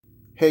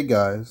Hey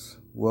guys,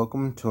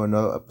 welcome to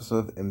another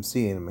episode of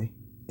MC Anime.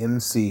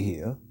 MC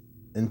here,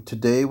 and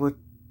today we're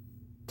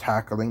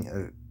tackling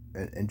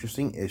an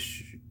interesting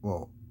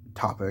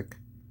topic: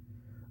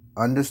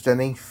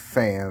 understanding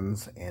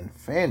fans and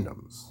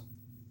fandoms.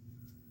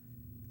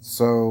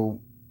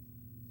 So,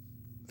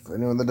 for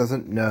anyone that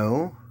doesn't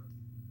know,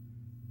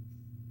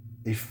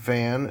 a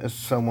fan is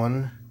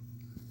someone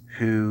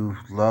who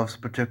loves a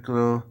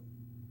particular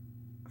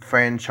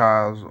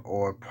franchise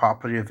or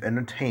property of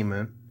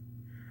entertainment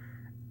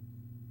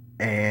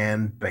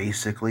and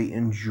basically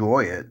enjoy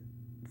it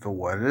for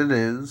what it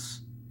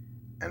is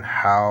and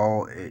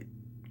how it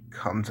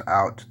comes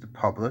out to the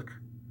public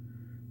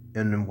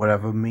in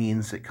whatever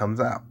means it comes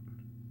out.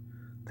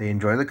 They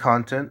enjoy the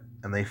content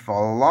and they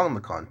follow along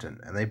the content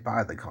and they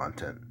buy the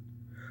content.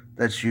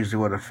 That's usually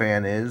what a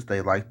fan is.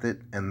 They liked it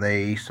and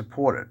they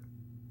support it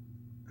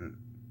in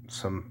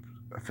some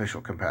official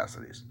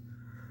capacities.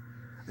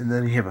 And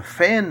then you have a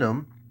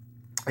fandom.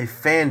 A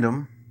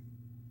fandom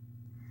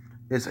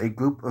is a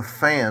group of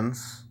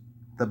fans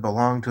that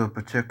belong to a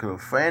particular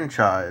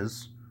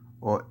franchise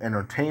or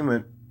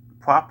entertainment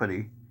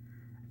property,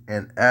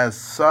 and as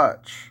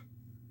such,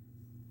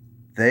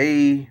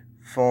 they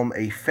form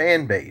a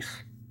fan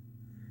base,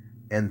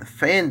 and the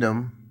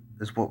fandom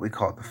is what we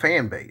call the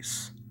fan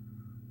base,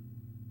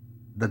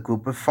 the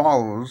group of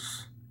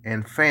followers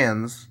and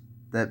fans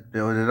that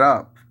build it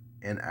up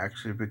and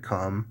actually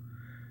become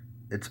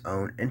its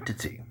own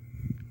entity.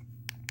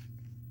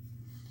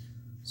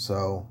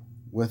 So,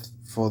 with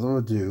further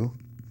ado,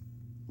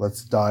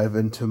 let's dive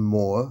into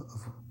more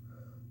of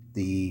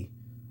the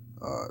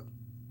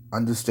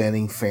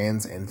understanding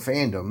fans and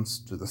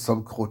fandoms to the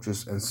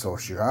subcultures and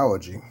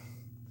sociology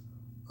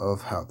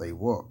of how they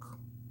work.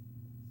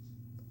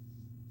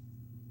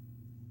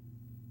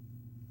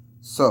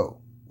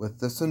 So, with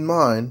this in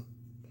mind,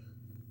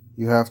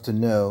 you have to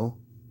know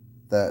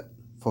that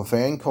for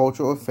fan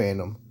culture or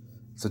fandom,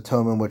 it's a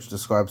term in which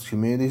describes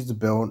communities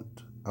built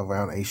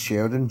around a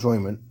shared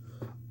enjoyment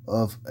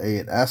of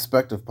an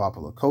aspect of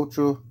popular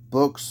culture,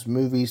 books,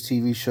 movies,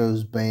 TV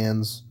shows,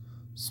 bands,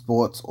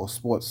 sports, or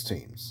sports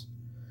teams.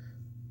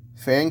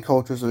 Fan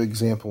cultures are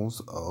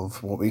examples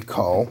of what we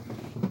call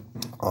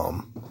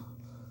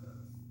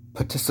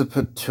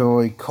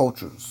participatory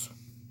cultures.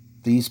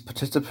 These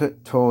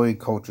participatory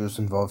cultures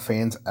involve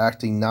fans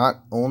acting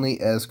not only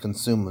as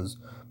consumers,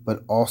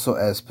 but also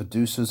as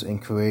producers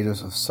and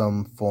creators of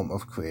some form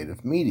of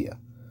creative media.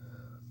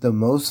 The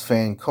most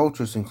fan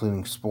cultures,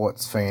 including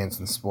sports fans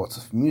and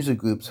sports music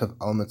groups, have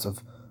elements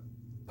of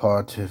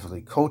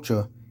participatory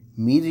culture.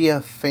 Media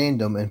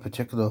fandom in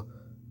particular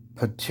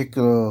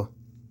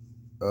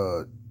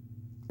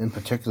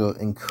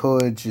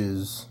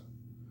encourages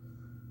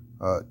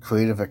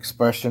creative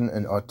expression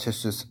and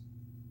artistic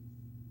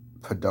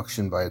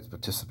production by its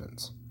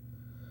participants.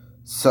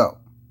 So,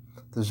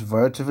 there's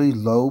relatively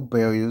low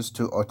barriers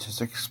to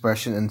artistic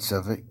expression and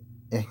civic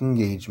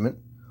engagement.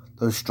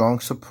 There's strong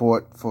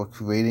support for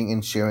creating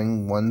and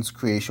sharing one's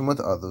creation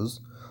with others.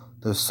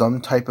 There's some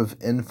type of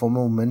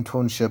informal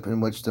mentorship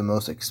in which the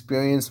most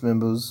experienced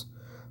members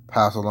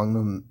pass along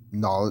the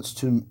knowledge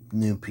to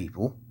new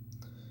people.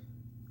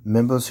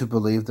 Members who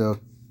believe their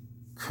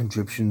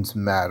contributions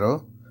matter.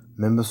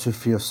 Members who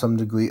feel some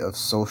degree of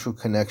social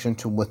connection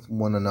with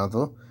one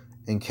another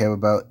and care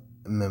about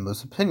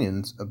members'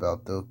 opinions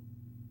about their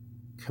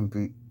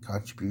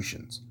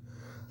contributions.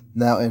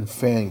 Now, in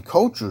fan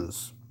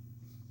cultures,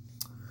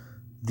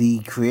 the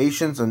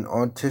creations and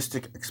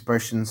artistic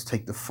expressions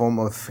take the form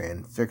of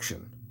fan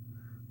fiction,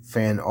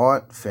 fan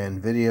art,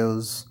 fan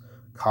videos,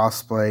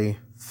 cosplay,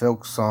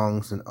 folk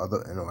songs, and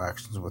other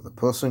interactions with a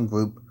person,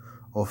 group,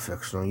 or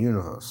fictional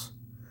universe.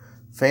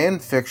 Fan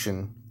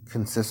fiction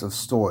consists of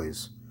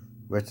stories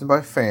written by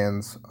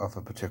fans of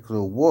a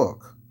particular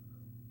work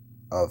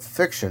of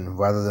fiction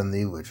rather than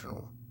the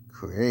original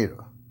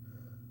creator.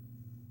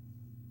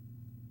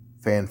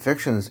 Fan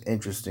fiction is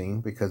interesting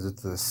because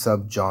it's a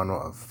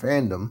subgenre of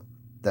fandom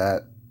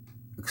that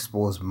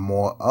explores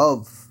more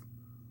of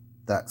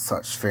that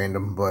such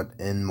fandom, but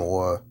in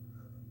more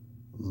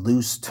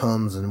loose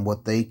terms and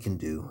what they can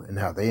do and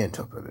how they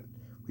interpret it.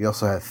 We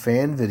also have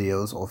fan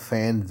videos or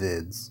fan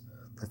vids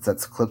that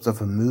sets clips of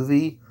a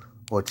movie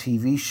or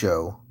TV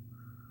show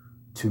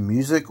to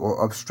music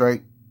or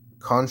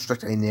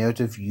construct a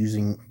narrative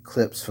using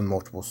clips from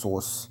multiple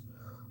source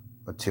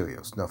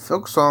materials. Now,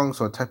 folk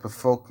songs are a type of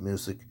folk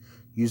music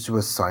used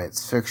with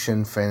science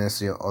fiction,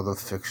 fantasy, or other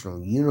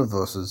fictional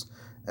universes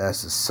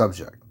as the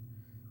subject,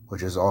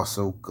 which is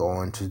also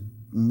going to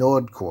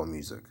nerdcore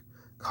music.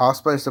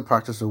 Cosplay is the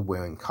practice of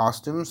wearing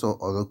costumes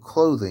or other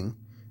clothing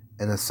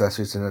and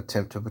accessories in an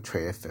attempt to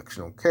portray a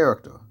fictional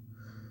character.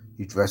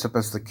 You dress up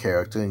as the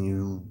character and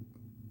you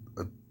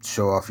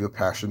show off your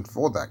passion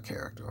for that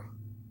character.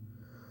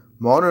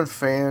 Modern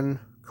fan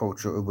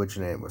culture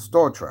originated with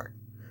Star Trek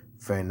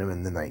fandom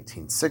in the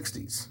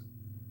 1960s.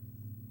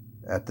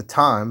 At the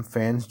time,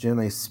 fans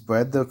generally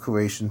spread their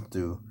creation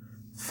through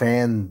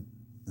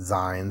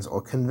fanzines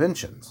or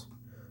conventions.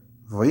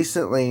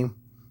 Recently,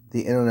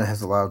 the internet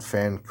has allowed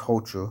fan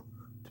culture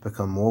to to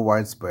become more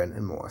widespread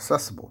and more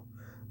accessible.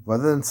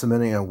 Rather than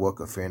submitting a work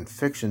of fan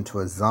fiction to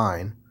a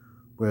zine,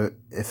 where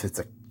if it's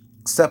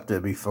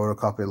accepted, be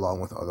photocopied along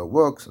with other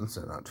works and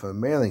sent out to a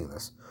mailing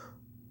list,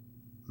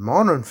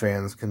 modern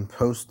fans can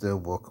post their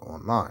work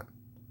online.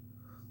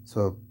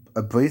 So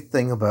a brief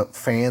thing about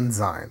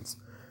fanzines.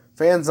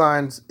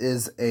 Fanzines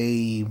is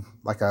a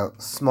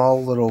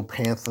small little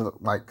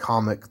pamphlet-like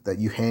comic that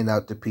you hand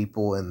out to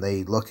people and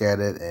they look at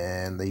it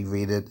and they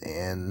read it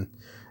and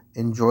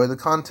enjoy the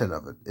content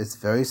of it. It's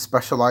very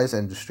specialized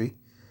industry,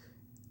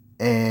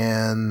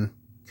 and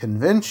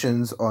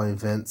conventions are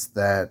events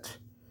that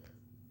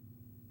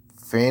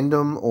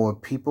fandom or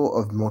people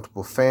of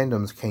multiple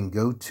fandoms can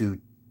go to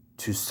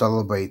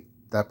celebrate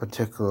that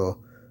particular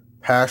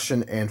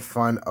passion and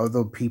find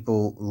other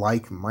people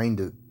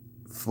like-minded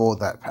for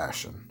that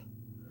passion.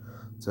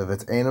 So if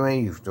it's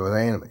anime, you do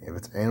anime. If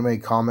it's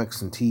anime,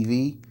 comics, and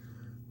TV,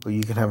 where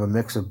you can have a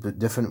mix of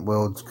different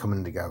worlds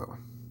coming together.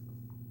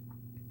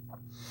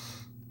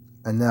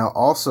 And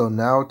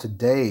now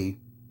today,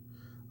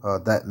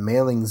 that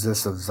mailing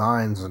lists of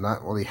zines are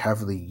not really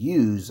heavily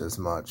used as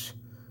much.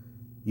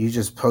 You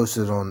just post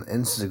it on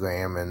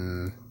Instagram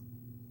and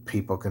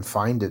people can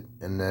find it,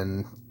 and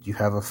then you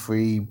have a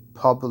free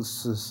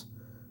publishing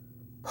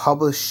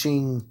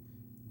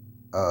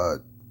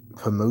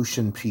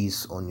promotion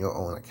piece on your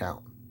own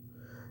account.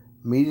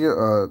 Media,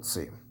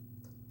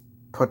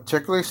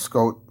 particularly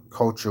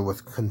culture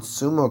with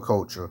consumer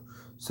culture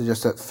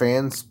suggests that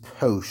fans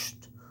poach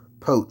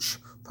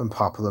from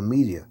popular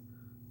media,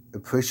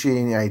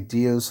 appreciating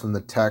ideas from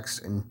the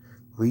text and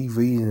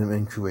rereading them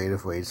in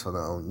creative ways for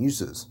their own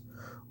uses.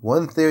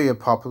 One theory of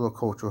popular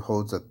culture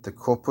holds that the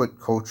corporate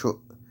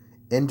cultural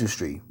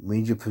industry,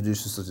 media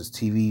producers such as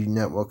TV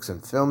networks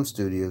and film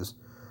studios,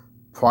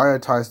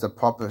 prioritize the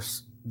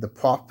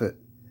profit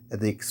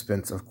at the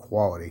expense of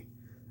quality,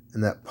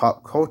 and that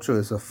pop culture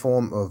is a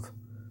form of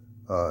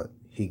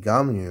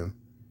hegemony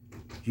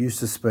used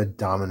to spread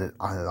dominant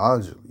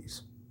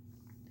ideologies.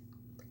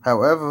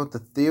 However, the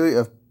theory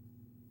of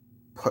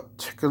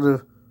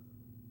particular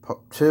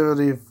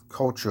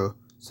culture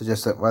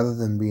suggests that rather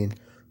than being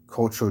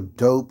cultural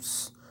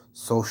dopes,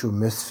 social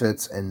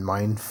misfits, and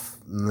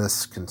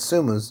mindless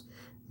consumers,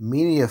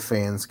 media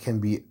fans can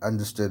be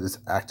understood as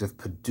active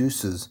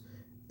producers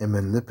and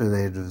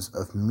manipulators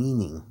of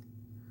meaning.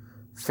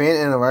 Fan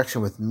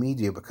interaction with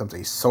media becomes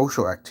a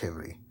social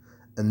activity,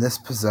 and this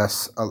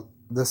process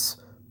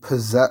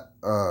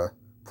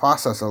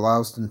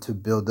allows them to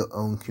build their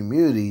own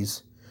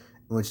communities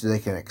in which they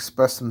can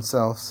express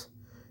themselves.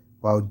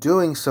 While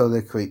doing so,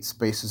 they create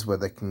spaces where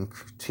they can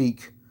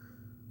critique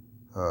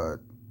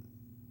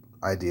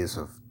ideas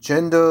of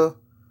gender,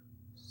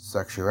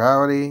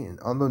 sexuality, and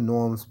other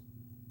norms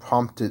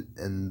prompted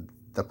in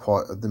the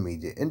part of the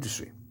media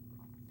industry.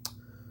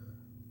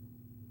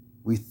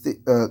 We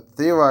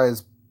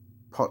theorize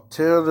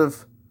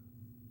participatory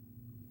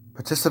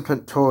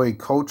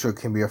culture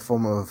can be a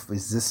form of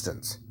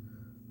resistance.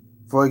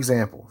 For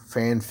example,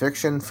 fan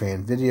fiction,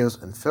 fan videos,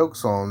 and folk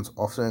songs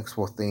often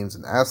explore themes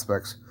and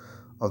aspects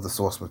of the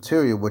source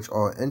material which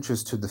are of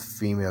interest to the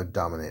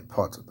female-dominated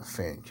parts of the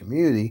fan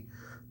community,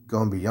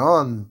 going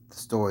beyond the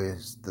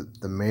stories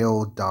that the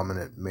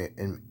male-dominant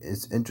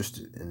is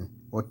interested in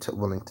or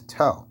willing to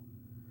tell.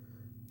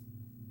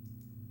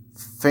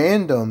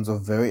 Fandoms are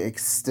very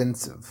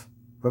extensive,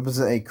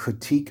 represent a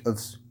critique of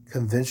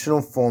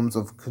conventional forms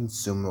of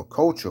consumer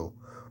culture,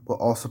 but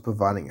also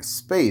providing a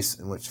space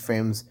in which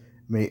fans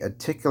may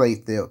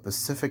articulate their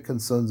specific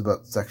concerns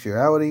about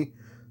sexuality,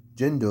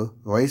 gender,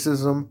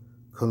 racism,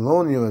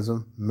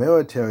 colonialism,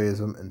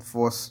 militarism, and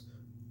forced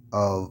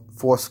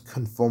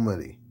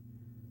conformity.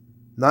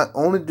 Not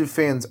only do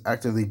fans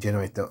actively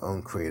generate their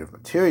own creative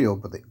material,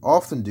 but they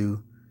often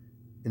do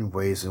in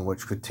ways in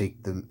which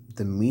critique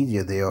the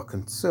media they are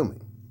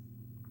consuming.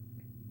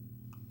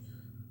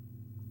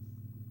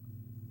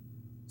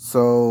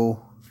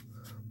 So,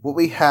 what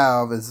we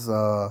have is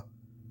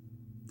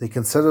they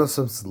consider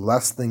themselves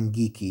less than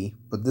geeky,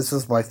 but this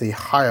is like the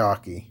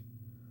hierarchy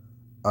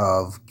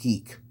of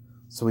geek.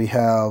 So we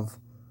have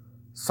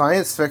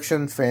science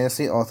fiction,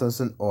 fantasy authors,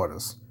 and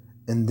artists.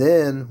 And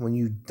then when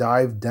you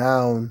dive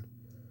down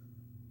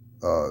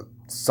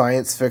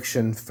science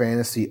fiction,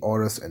 fantasy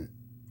artists, and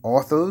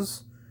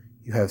authors,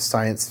 you have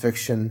science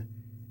fiction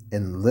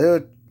and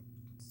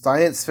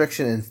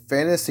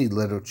fantasy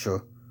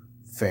literature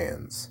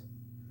fans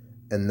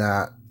in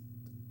that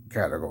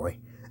category.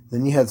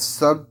 Then you have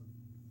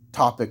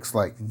subtopics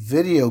like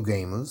video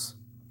gamers,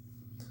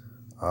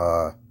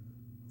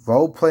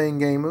 role-playing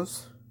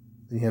gamers.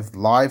 Then you have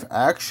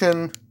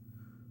live-action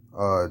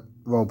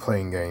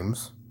role-playing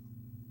games.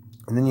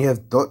 And then you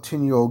have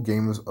 13-year-old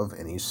gamers of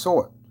any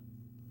sort.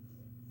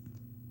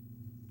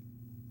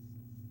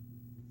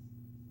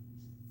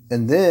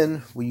 And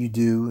then what you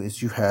do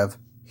is you have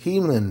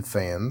Hemlin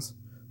fans.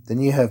 Then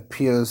you have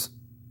Piers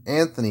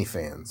Anthony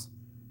fans.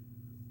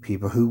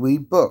 People who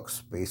read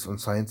books based on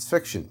science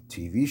fiction,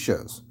 TV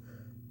shows.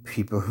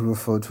 People who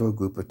refer to a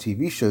group of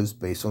TV shows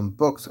based on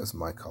books as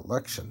my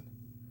collection.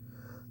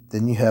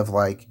 Then you have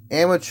like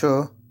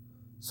amateur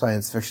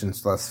science fiction /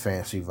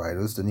 fantasy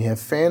writers. Then you have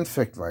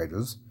fanfic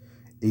writers,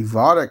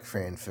 erotic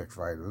fanfic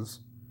writers,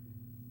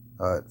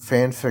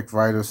 fanfic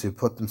writers who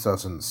put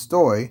themselves in the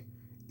story,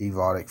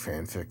 erotic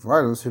fanfic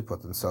writers who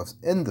put themselves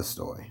in the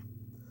story.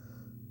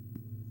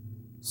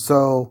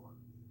 So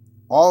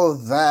all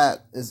of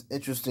that is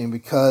interesting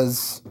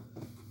because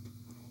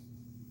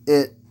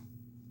it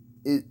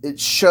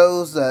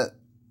shows that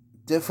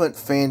different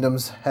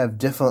fandoms have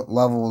different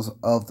levels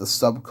of the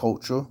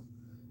subculture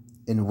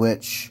in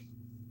which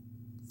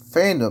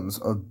fandoms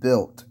are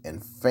built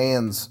and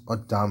fans are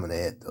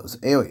dominated those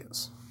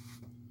areas.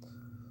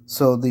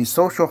 So the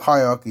social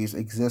hierarchies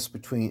exist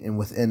between and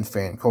within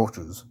fan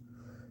cultures.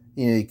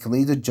 In a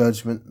collective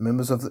judgment,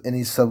 members of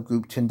any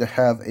subgroup tend to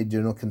have a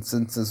general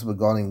consensus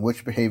regarding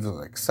which behaviors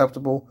are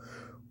acceptable,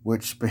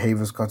 which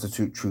behaviors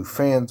constitute true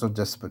fans or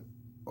desperate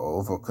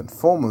or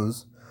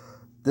overconformers.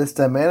 This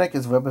dynamic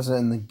is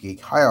represented in the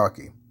geek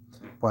hierarchy.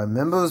 While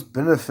members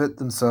benefit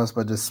themselves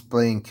by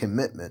displaying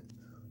commitment,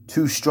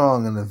 too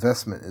strong an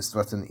investment is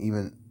threatened,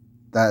 even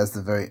that is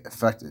the very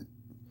affected.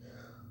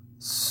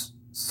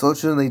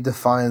 Socially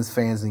defines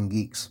fans and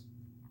geeks.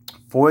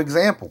 For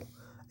example,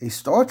 a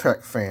Star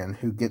Trek fan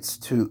who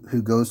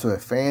goes to a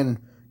fan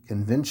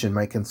convention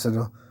might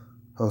consider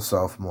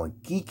herself more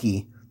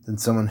geeky than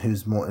someone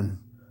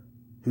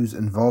whose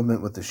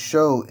involvement with the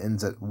show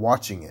ends at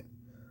watching it,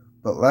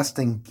 but less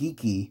than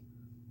geeky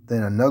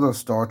than another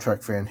Star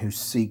Trek fan who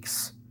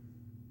seeks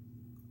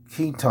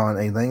Keaton,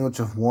 a language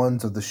of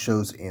ones of the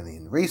show's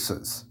alien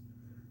races.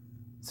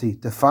 See,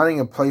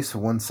 defining a place for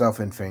oneself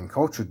in fan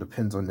culture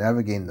depends on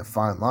navigating the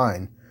fine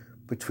line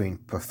between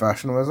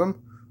professionalism,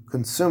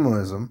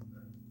 consumerism,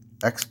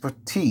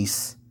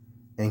 expertise,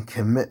 and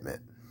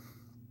commitment.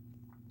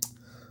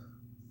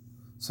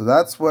 So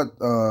that's what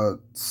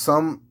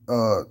some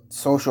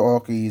social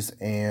hierarchies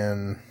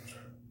and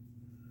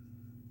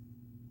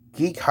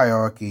geek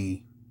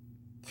hierarchy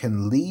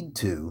can lead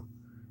to.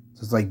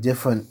 So it's like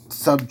different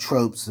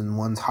subtropes, and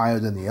one's higher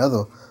than the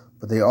other,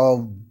 but they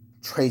all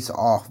trace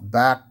off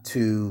back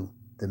to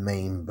the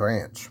main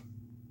branch,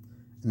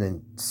 and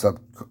then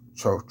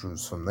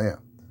subcultures from there.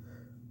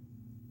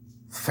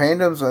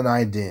 Fandoms and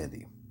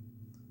identity.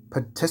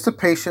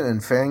 Participation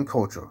in fan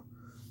culture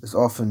is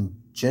often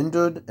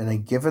gendered, and a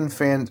given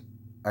fan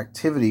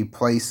activity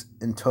place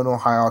internal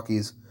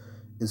hierarchies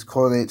is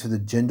correlated to the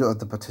gender of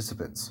the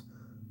participants.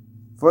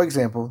 For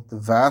example, the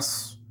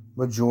vast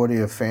majority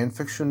of fan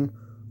fiction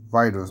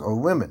writers are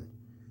women.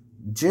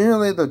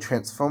 Generally, the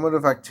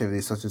transformative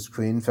activities such as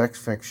creating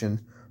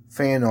fiction,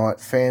 fan art,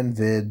 fan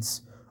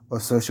vids are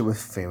associated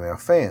with female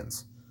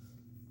fans.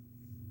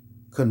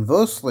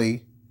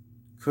 Conversely,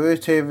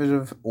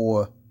 creative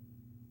or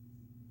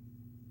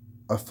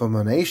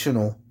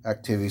affirmational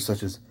activities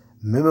such as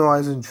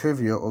memorizing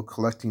trivia or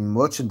collecting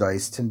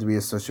merchandise tend to be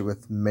associated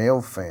with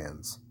male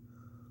fans.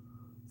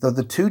 Though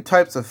the two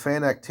types of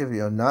fan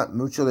activity are not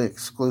mutually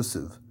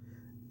exclusive,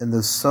 and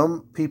though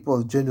some people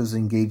of genders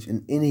engage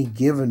in any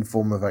given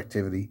form of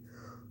activity,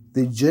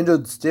 the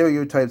gendered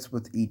stereotypes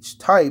with each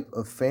type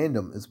of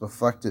fandom is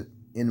reflected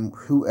in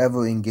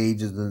whoever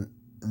engages in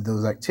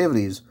those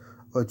activities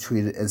are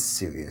treated as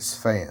serious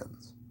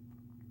fans.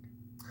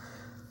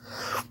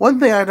 One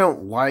thing I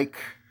don't like,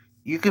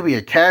 you could be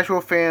a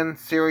casual fan,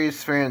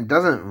 serious fan,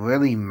 doesn't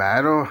really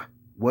matter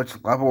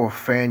which level of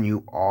fan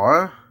you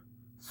are.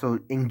 So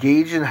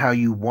engage in how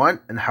you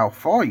want and how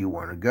far you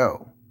want to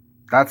go.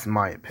 That's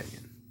my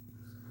opinion.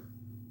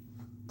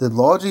 The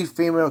largely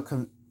female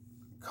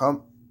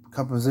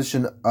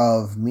composition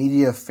of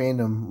media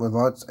fandom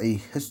reflects a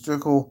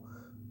historical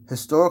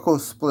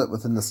split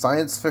within the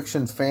science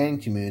fiction fan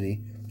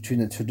community between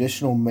the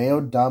traditional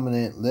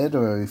male-dominant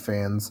literary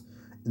fans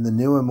and the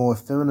newer, more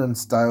feminine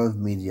style of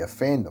media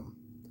fandom.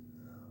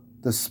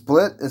 The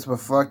split is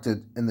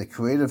reflected in the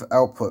creative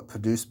output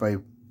produced by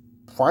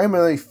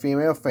primarily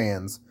female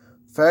fans.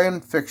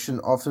 Fan fiction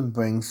often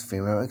brings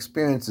female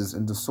experiences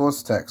into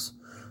source texts,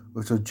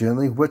 which are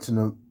generally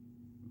written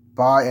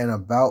by and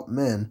about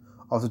men,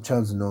 often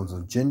challenge the norms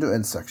of gender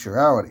and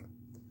sexuality.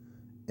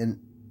 And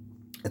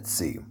let's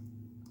see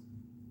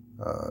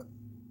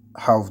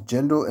how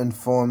gender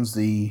informs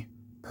the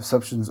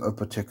perceptions of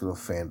particular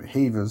fan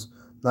behaviors.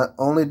 Not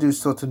only do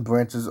certain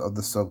branches of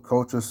the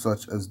subculture,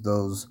 such as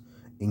those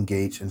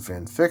engaged in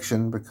fan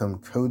fiction, become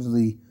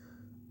codedly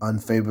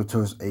unfavorable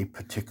towards a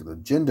particular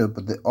gender,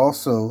 but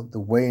also the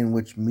way in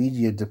which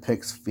media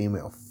depicts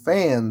female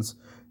fans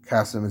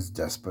cast them as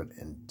desperate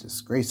and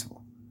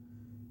disgraceful.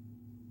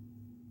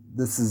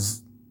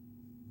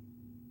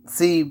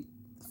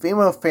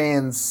 Female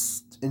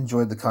fans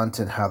enjoy the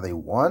content how they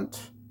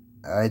want.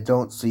 I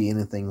don't see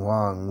anything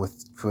wrong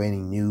with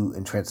creating new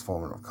and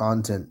transformative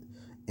content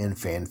in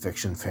fan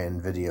fiction,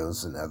 fan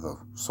videos, and other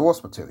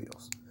source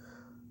materials.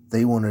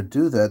 They want to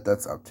do that,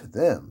 that's up to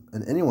them,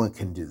 and anyone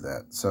can do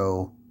that.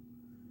 So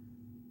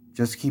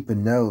just keep a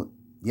note,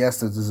 yes,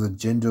 this is a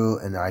gender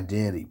and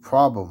identity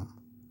problem.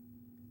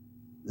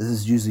 This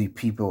is usually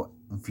people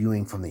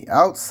viewing from the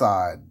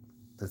outside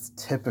that's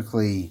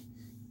typically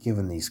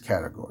given these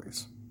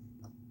categories.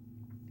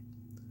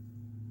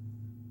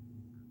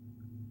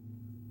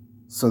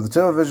 So the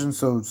television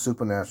show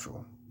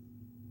Supernatural,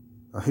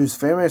 whose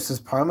fan base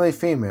is primarily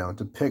female,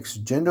 depicts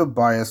gender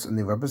bias in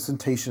the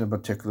representation of a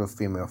particular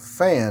female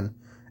fan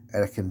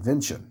at a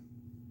convention.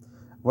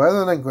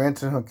 Rather than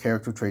granting her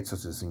character traits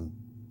such as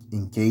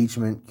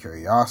engagement,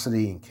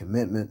 curiosity, and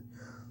commitment,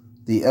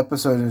 the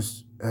episode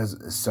is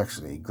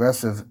sexually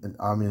aggressive and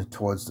argumentative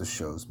towards the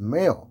show's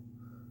male.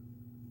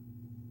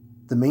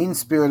 The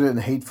mean-spirited and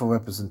hateful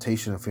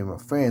representation of female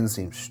fans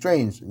seems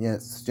strange, and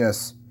yet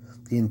suggests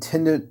the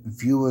intended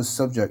viewer's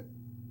subject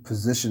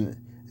position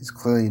is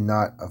clearly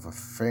not of a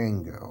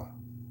fangirl.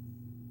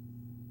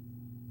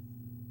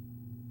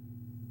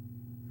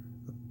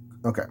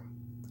 Okay,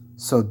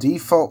 so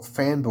default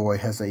fanboy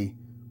has a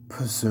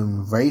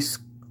presumed race,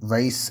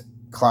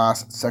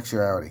 class,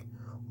 sexuality.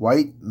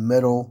 White,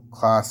 middle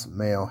class,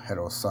 male,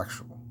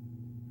 heterosexual.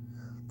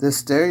 This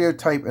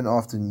stereotype and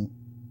often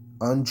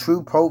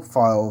untrue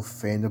profile of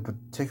fandom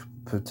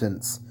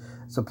participants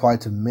is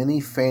applied to many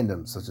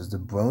fandoms, such as the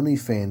Brony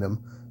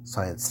fandom,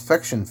 science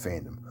fiction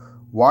fandom.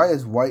 Why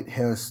is white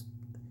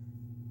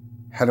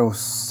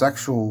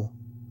heterosexual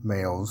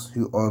males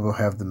who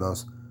have the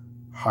most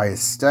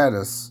highest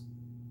status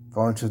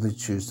voluntarily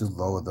choose to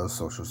lower those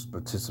social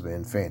participant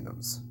in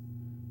fandoms?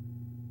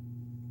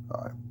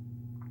 Alright.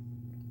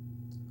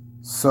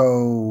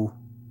 So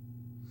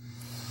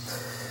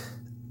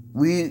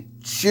we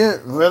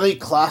shouldn't really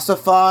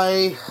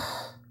classify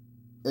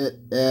it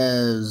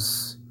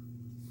as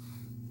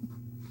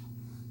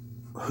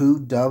who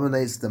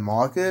dominates the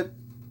market.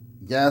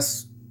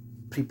 Yes,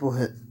 people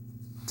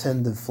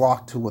tend to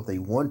flock to what they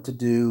want to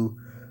do,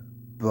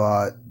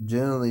 but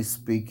generally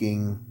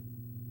speaking,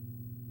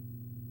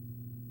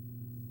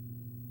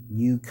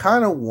 you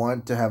kind of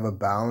want to have a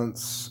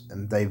balanced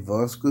and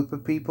diverse group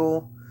of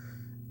people.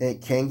 It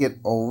can get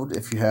old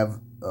if you have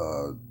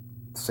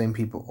same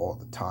people all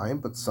the time,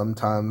 but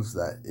sometimes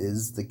that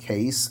is the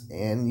case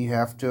and you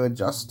have to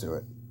adjust to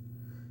it.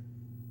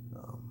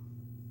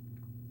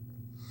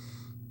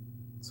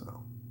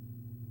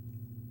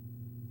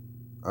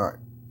 Alright.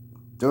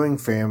 Doing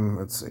fam,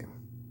 let's see.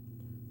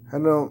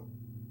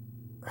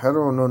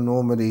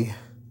 Heteronormity,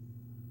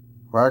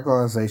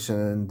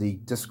 radicalization, and the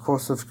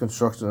discursive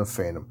construction of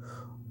fandom.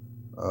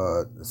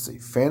 Let's see.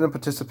 Fandom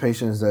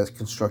participation is that it's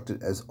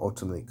constructed as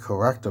ultimately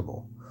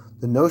correctable.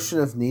 The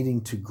notion of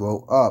needing to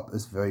grow up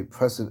is very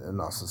present in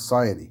our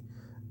society,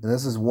 and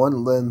this is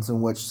one lens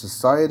in which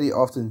society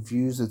often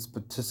views its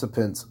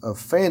participants of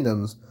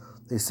fandoms.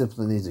 They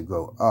simply need to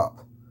grow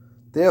up.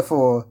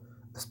 Therefore,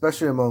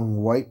 especially among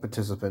white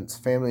participants,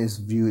 family is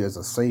viewed as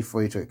a safe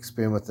way to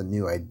experiment with a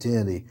new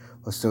identity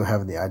while still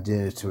having the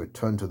identity to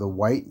return to the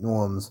white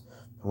norms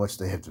from which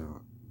they have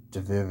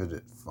derived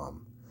it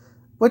from.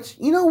 Which,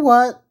 you know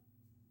what?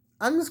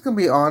 I'm just going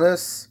to be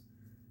honest.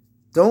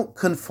 Don't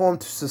conform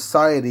to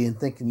society and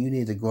thinking you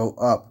need to grow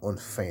up on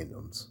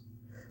fandoms.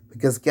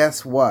 Because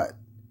guess what?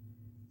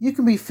 You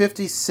can be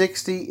 50,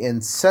 60,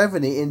 and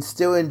 70 and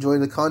still enjoy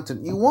the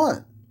content you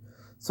want.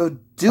 So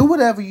do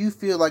whatever you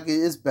feel like it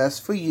is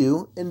best for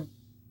you and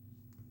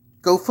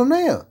go from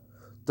there.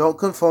 Don't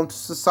conform to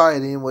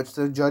society in which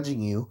they're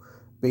judging you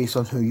based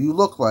on who you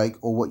look like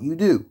or what you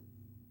do.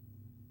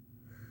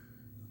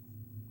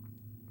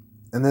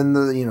 And then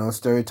the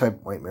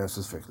stereotype white male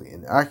is strictly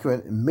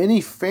inaccurate. In many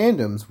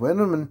fandoms,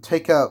 women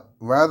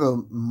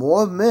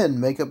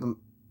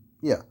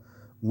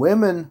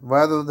women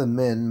rather than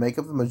men make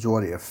up the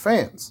majority of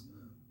fans,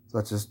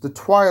 such as the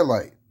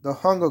Twilight, the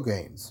Hunger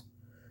Games,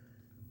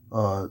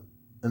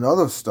 and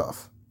other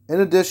stuff.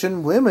 In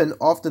addition, women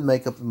often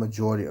make up the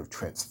majority of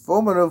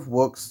transformative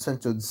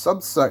works-centered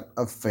subset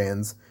of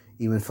fans,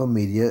 even for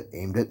media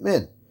aimed at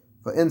men.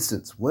 For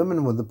instance,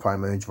 women were the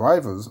primary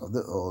drivers of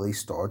the early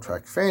Star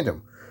Trek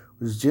fandom,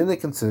 which is generally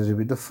considered to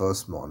be the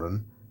first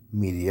modern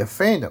media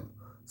fandom.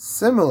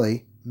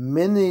 Similarly,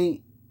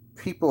 many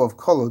people of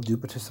color do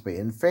participate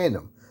in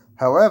fandom.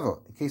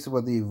 However, in cases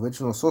where the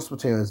original source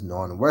material is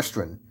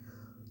non-Western,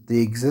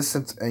 the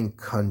existence and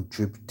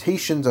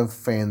contributions of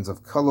fans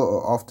of color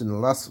are often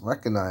less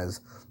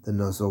recognized than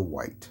those of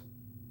white.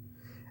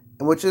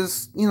 And which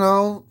is,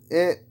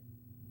 it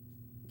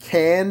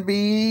can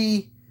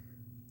be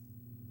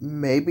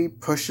maybe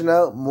pushing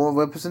out more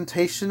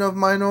representation of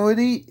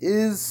minority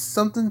is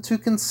something to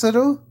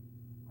consider.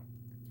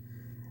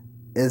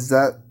 Is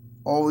that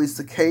always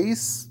the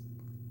case?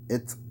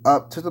 It's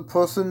up to the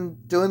person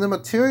doing the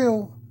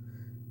material.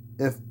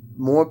 If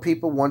more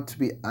people want to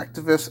be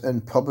activists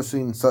and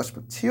publishing such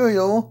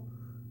material,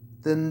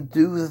 then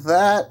do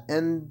that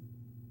and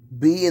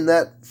be in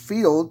that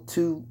field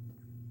to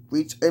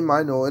reach a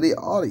minority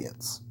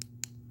audience.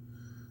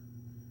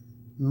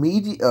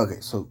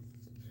 So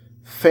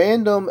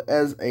fandom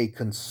as a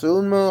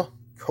consumer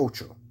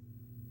culture.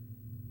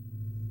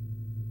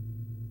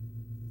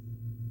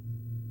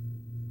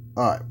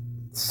 Alright,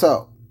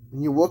 so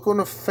when you work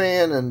on a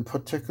fan and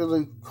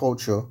particularly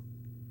culture,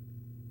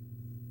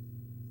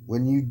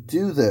 when you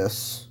do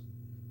this,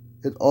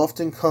 it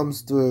often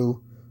comes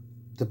through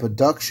the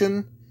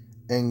production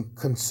and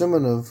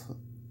consumerism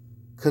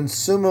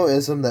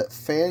that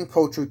fan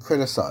culture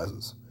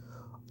criticizes.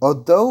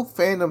 Although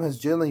fandom has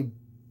generally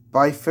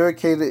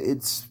bifurcated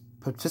its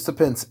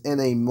participants in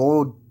a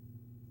moral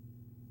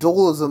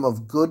dualism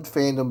of good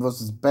fandom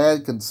versus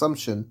bad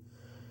consumption,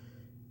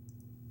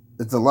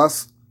 it's a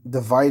less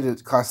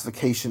divided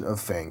classification of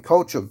fan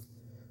culture.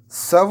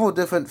 Several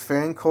different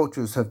fan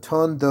cultures have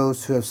turned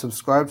those who have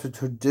subscribed to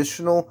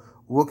traditional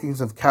workings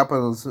of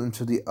capitalism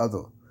into the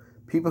other.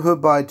 People who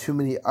buy too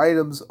many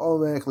items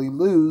automatically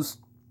lose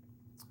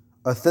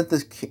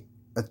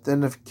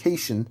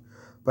authentication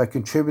by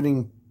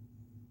contributing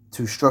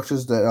to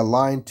structures that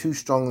align too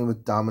strongly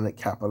with dominant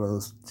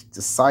capitalist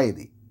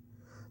society,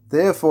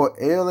 therefore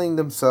alienating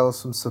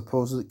themselves from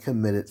supposedly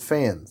committed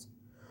fans.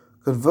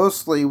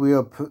 Conversely, we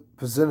are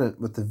presented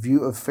with the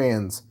view of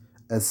fans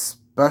as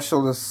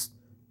specialist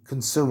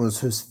consumers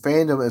whose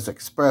fandom is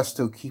expressed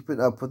through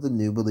keeping up with the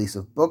new release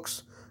of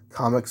books,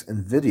 comics,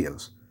 and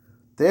videos.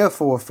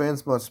 Therefore,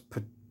 fans must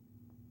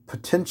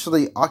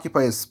potentially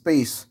occupy a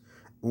space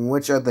in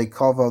which they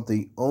carve out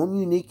their own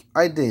unique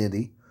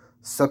identity,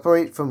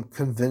 separate from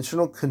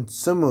conventional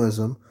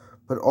consumerism,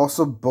 but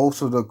also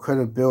bolster their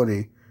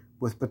credibility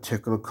with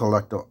particular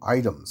collector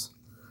items.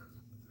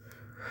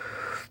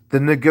 The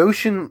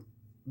negotiation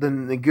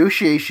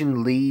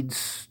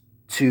leads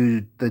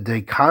to the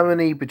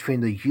dichotomy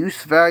between the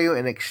use value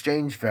and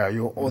exchange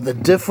value, or the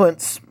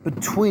difference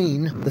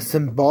between the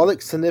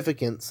symbolic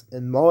significance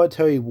and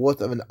monetary worth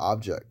of an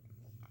object.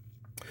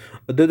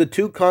 Although the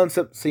two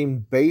concepts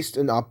seem based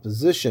in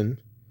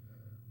opposition,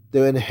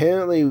 they're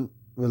inherently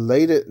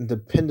related and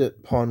dependent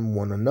upon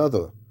one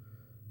another.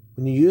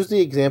 When you use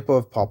the example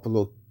of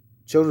popular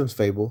children's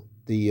fable,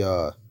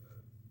 the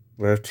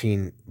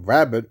Routine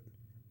Rabbit,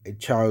 a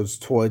child's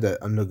toy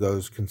that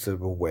undergoes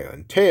considerable wear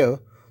and tear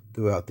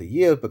throughout the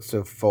year, but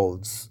still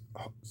folds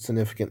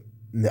significant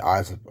in the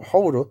eyes of the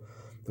beholder,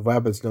 the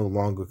rabbits no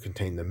longer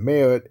contain the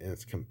merit in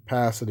its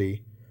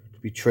capacity to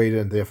be traded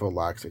and therefore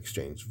lacks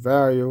exchange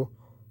value.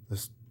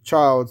 This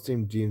child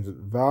deems it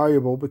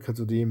valuable because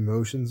of the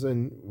emotions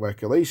and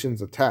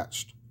regulations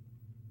attached.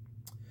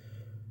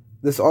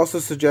 This also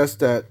suggests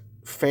that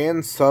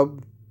fan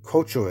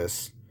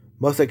subculturists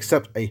must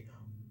accept a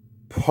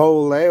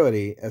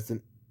polarity as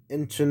an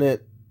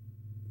infinite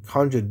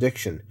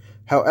contradiction.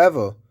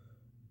 However,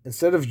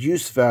 instead of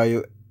use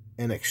value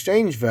and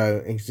exchange value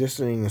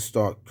existing in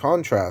stark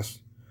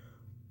contrast,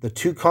 the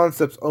two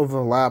concepts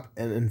overlap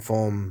and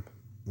inform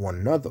one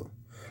another.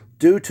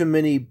 Due to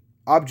many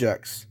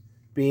objects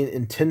being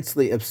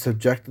intensely and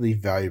subjectively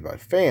valued by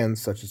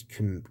fans, such as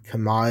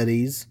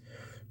commodities,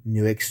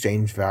 new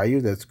exchange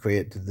value that's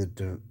created to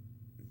the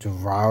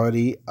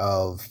duality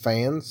of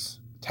fans'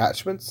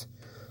 attachments,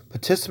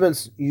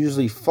 participants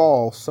usually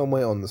fall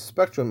somewhere on the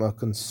spectrum of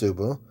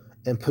consumer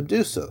and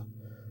producer,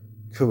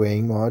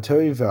 creating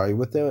monetary value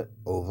with their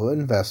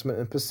overinvestment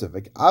in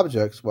specific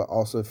objects while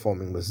also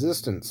forming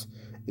resistance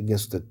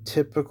against the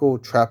typical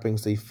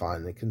trappings they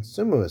find in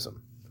consumerism.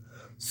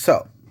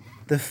 So,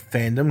 the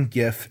fandom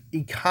gift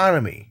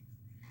economy.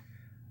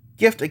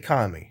 Gift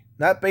economy,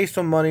 not based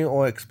on money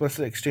or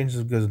explicit exchanges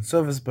of goods and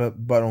services,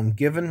 but on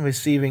giving,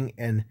 receiving,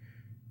 and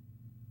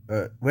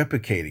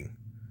replicating.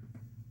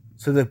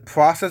 So the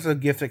process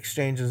of gift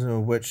exchanges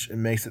in which it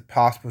makes it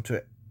possible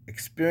to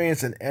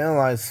experience and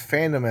analyze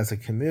fandom as a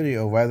community,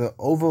 or rather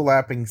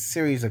overlapping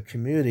series of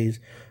communities,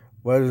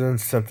 rather than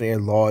simply a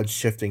large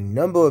shifting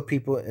number of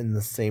people in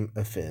the same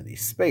affinity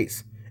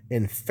space.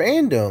 In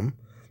fandom,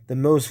 the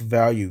most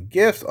valued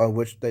gifts are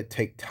which that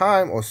take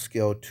time or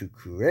skill to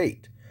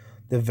create.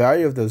 The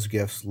value of those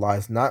gifts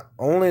lies not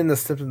only in the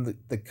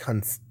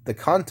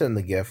content of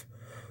the gift,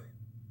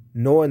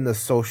 nor in the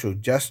social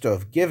gesture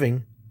of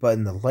giving, but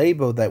in the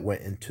labor that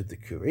went into the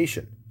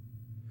curation.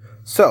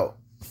 So,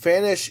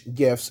 fanish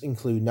gifts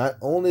include not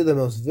only the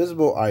most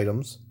visible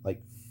items,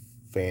 like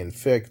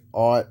fanfic,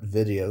 art,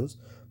 videos,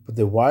 but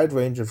the wide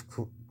range of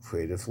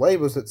creative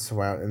labors that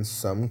surround and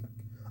some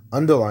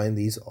underline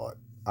these art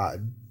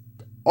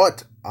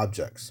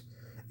objects,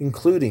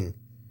 including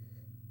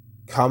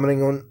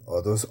commenting on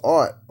others'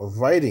 art, or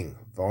writing,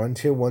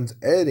 volunteer one's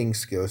editing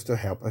skills to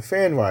help a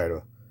fan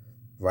writer,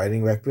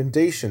 writing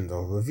recommendations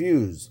or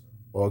reviews,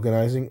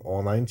 organizing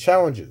online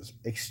challenges,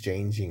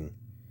 exchanging,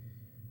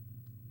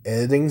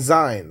 editing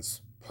zines,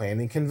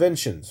 planning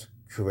conventions,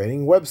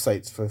 creating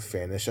websites for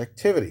fanish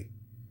activity,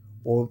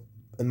 or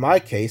in my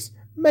case,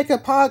 make a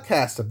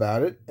podcast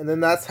about it, and then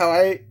that's how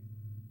I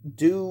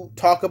do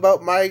talk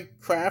about my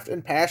craft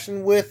and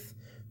passion with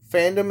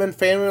fandom and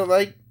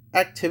fan-like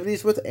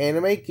activities with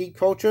anime, geek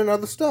culture, and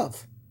other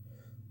stuff.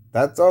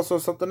 That's also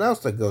something else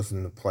that goes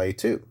into play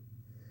too.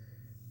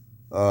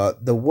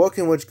 The work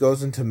in which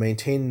goes into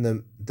maintaining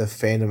the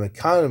fandom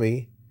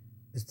economy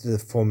is the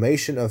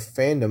formation of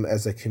fandom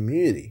as a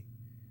community.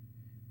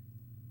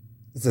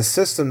 It's a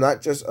system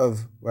not just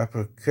of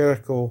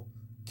reciprocal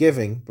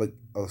giving, but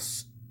of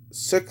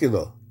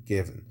circular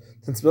giving.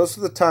 Since most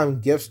of the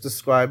time gifts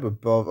described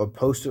above are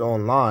posted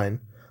online,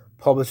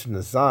 published and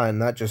designed,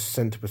 not just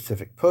sent to a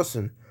specific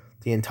person,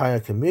 the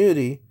entire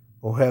community,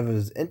 or whoever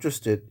is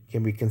interested,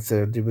 can be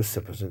considered the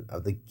recipient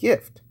of the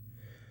gift.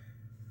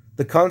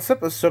 The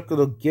concept of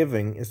circular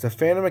giving is the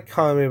fandom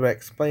economy by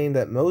explaining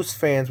that most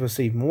fans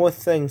receive more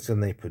things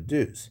than they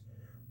produce.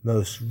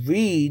 Most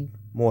read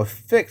more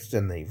fics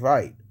than they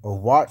write, or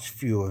watch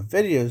fewer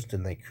videos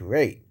than they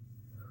create.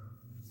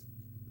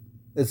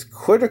 It's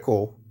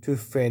critical to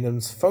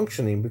fandom's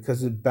functioning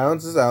because it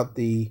balances out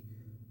the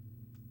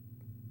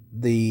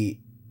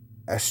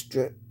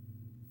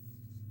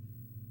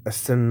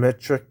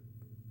asymmetric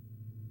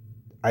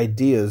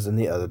ideas in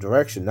the other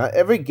direction. Not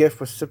every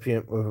gift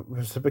recipient will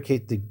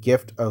reciprocate the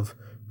gift of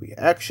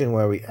reaction,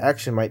 where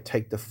reaction might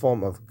take the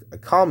form of a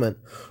comment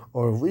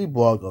or a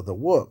reblog of the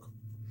work.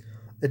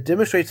 It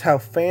demonstrates how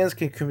fans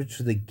can contribute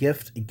to the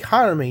gift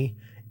economy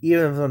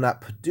even if they're not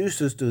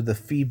producers through the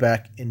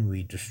feedback and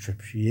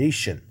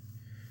redistribution.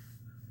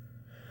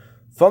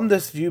 From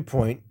this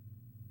viewpoint,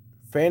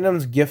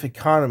 fandom's gift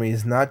economy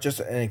is not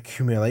just an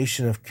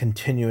accumulation of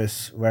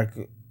continuous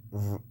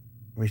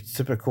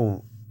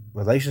reciprocal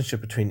relationship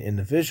between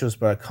individuals,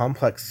 but a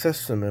complex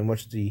system in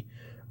which the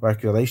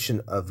regulation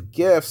of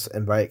gifts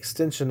and by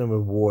extension a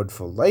reward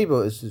for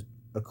labor is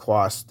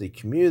across the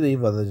community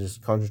rather than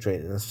just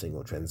concentrated in a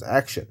single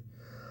transaction.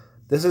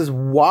 This is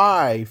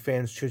why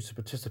fans choose to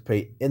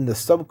participate in the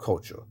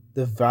subculture.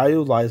 The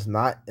value lies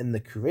not in the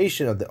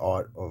creation of the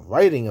art or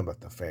writing about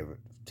the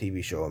favorite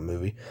TV show or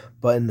movie,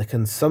 but in the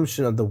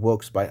consumption of the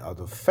works by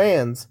other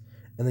fans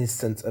and the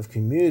sense of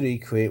community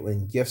created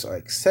when gifts are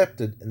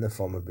accepted in the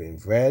form of being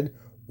read,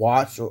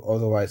 watched, or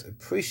otherwise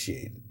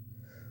appreciated.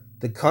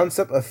 The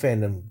concept of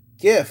fandom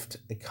gift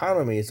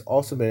economy has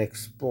also been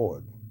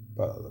explored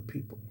by other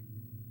people.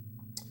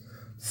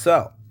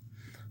 So,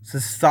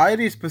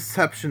 society's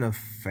perception of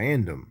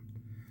fandom.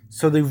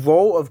 So the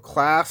role of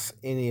class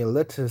and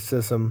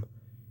elitism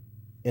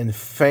in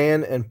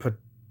fan and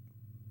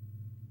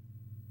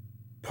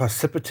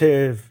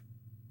participative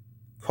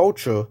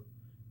culture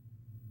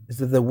is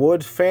that the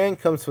word fan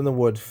comes from the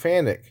word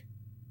fanic,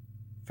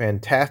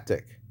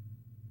 fantastic,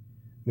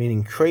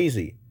 meaning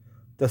crazy.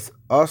 Thus,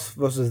 us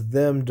versus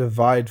them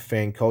divide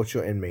fan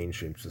culture and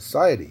mainstream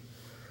society.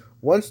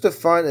 Once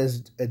defined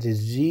as a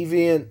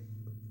deviant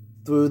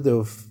through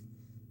the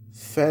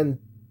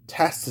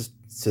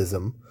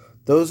fantasticism,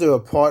 those who are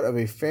part of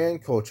a fan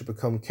culture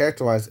become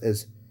characterized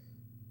as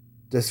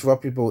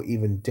disreputable,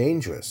 even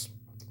dangerous.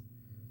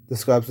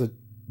 Describes the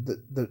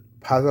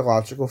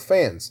pathological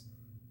fans.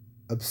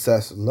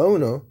 Obsessed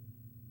loner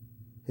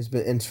has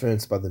been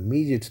influenced by the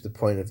media to the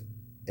point of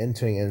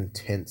entering an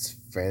intense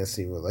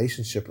fantasy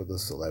relationship with a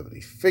celebrity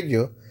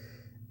figure,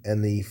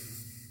 and the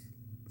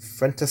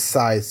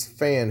fantasized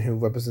fan who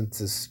represents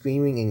the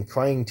screaming and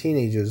crying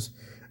teenagers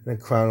in a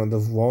crown of the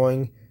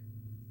roaring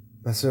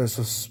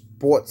machinist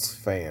sports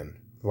fan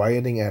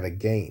rioting at a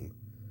game.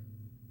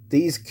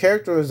 These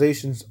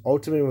characterizations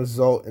ultimately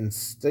result in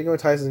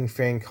stigmatizing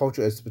fan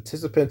culture as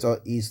participants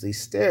are easily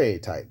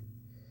stereotyped.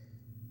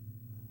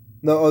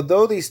 Now,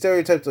 although these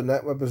stereotypes are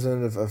not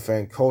representative of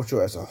fan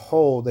culture as a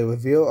whole, they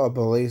reveal our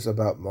beliefs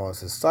about modern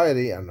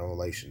society and our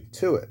relation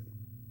to it.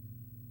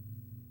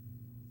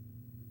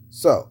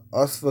 So,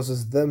 us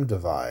versus them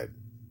divide.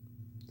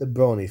 The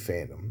brony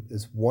fandom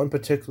is one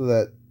particular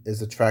that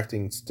is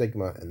attracting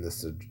stigma in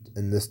this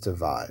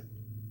divide.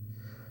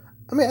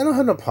 I mean, I don't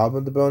have no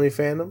problem with the brony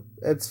fandom.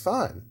 It's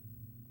fine.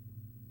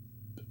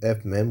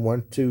 If men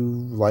want to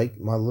like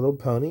My Little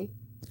Pony,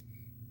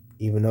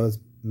 even though it's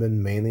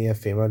been mainly a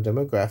female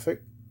demographic,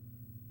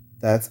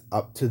 that's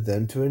up to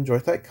them to enjoy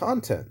that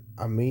content.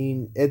 I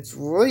mean, it's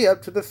really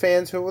up to the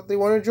fans who what they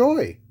want to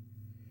enjoy.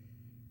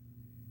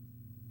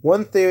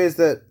 One theory is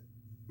that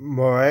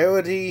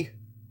monetarity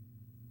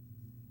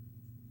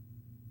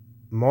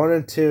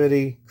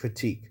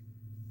critique,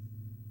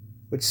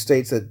 which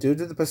states that due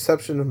to the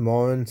perception of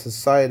modern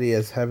society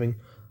as having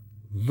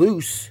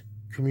loose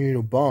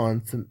communal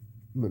bonds,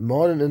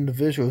 modern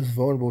individuals are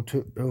vulnerable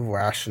to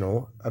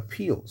irrational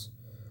appeals.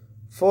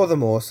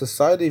 Furthermore,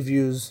 society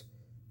views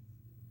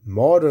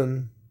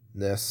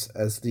modernness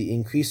as the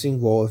increasing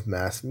role of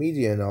mass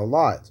media in our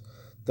lives.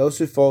 Those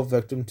who fall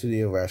victim to the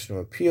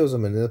irrational appeals are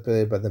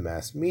manipulated by the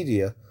mass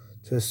media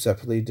to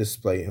separately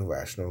display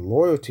irrational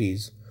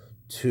loyalties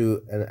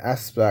to an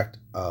aspect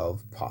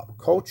of pop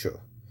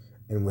culture.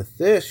 And with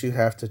this, you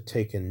have to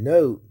take a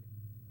note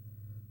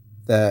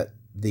that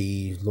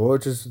the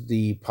loyalties of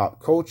the pop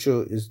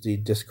culture is the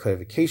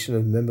disqualification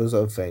of members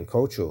of fan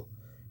culture,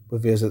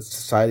 reveals that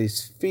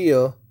society's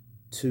fear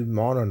to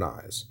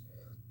modernize.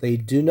 They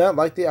do not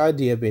like the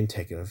idea of being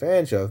taken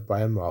advantage of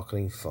by a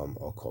marketing firm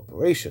or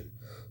corporation,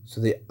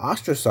 so they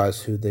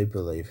ostracize who they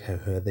believe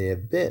who they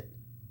have been.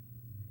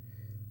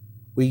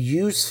 We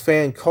use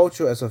fan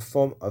culture as a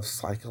form of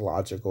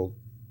psychological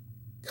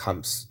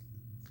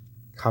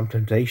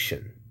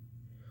compensation.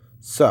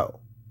 So,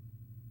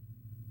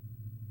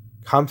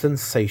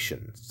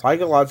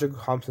 psychological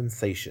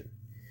compensation,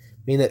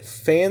 mean that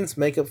fans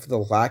make up for the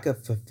lack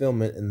of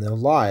fulfillment in their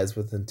lives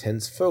with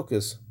intense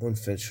focus on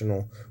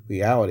fictional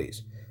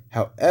realities.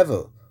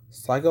 However,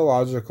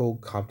 psychological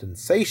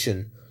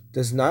compensation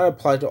does not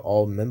apply to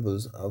all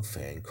members of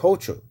fan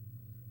culture.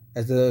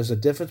 as there is a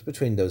difference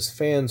between those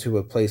fans who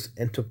replace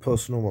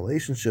interpersonal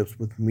relationships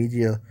with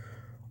media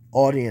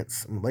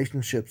audience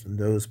relationships and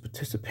those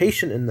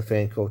participation in the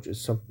fan culture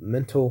is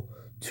supplemental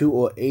to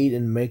or aid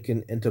in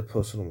making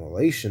interpersonal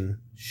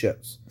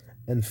relationships.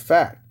 In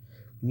fact,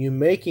 when you're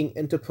making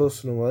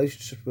interpersonal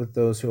relationships with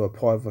those who are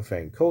part of a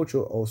fan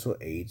culture also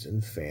aids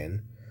in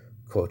fan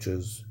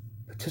culture's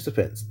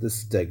participants, the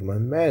stigma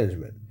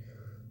management.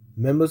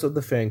 Members of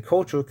the fan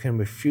culture can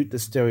refute the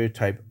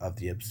stereotype of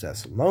the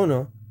obsessed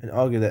loner and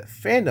argue that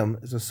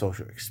fandom is a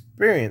social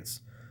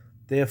experience,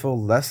 therefore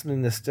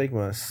lessening the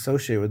stigma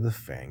associated with the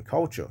fan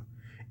culture.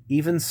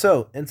 Even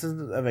so,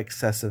 instances of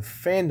excessive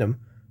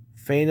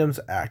fandoms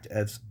act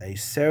as a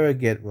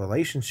surrogate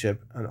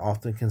relationship and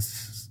often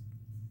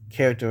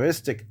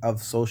characteristic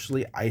of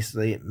socially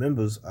isolated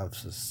members of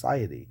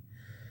society.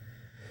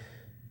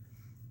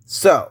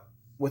 So,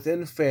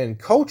 within fan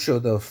culture,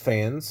 there are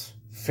fans,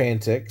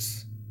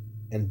 fantics,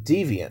 and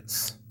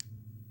deviants,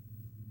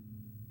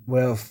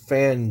 where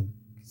fans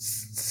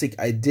seek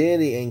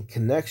identity and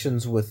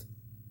connections with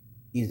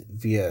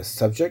via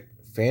subject.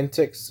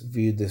 Fantics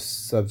view this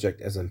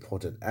subject as an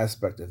important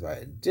aspect of their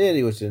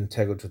identity, which is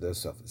integral to their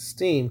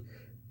self-esteem.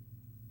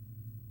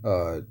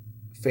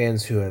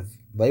 Fans who have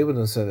labeled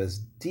themselves as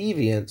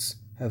deviants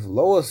have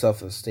lower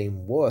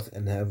self-esteem worth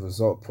and have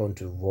result prone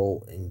to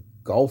role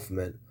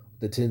engulfment,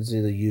 the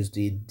tendency to use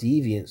the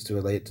deviants to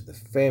relate to the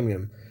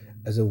fandom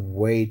as a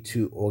way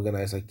to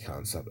organize a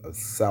concept of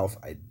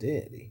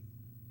self-identity.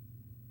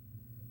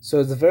 So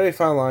there's a very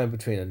fine line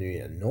between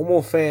a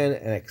normal fan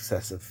and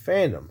excessive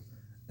fandom.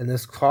 And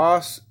this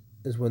cross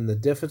is when the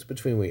difference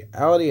between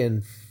reality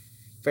and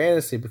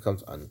fantasy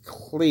becomes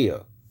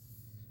unclear.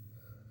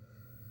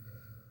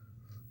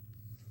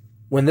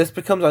 When this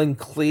becomes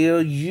unclear,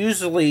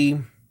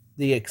 usually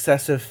the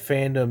excessive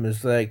fandom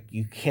is like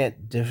you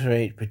can't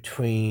differentiate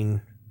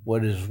between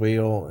what is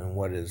real and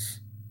what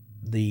is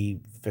the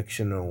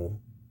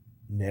fictional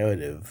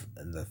narrative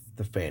and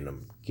the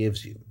fandom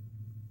gives you.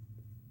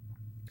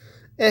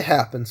 It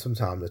happens from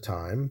time to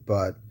time,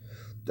 but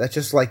that's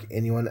just like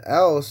anyone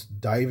else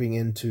diving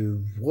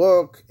into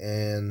work,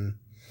 and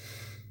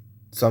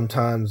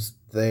sometimes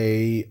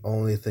they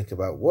only think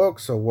about work,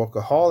 so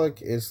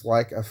workaholic is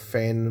like a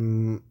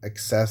fandom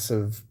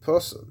excessive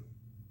person.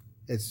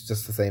 It's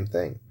just the same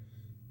thing.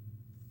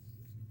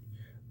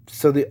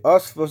 So the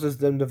us versus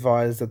them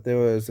divide is that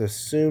there is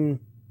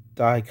assumed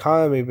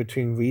dichotomy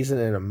between reason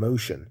and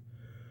emotion.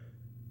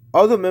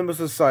 Other members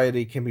of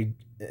society can be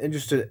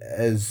interested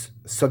as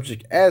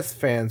subject as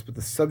fans, but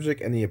the subject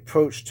and the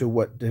approach to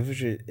what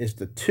differentiates is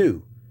the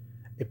two.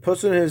 A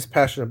person who is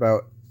passionate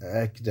about an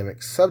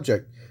academic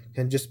subject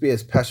can just be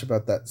as passionate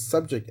about that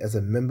subject as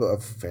a member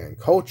of fan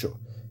culture.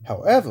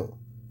 However,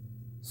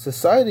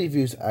 society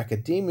views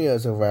academia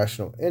as a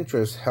rational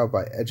interest held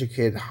by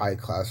educated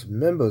high-class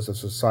members of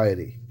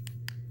society,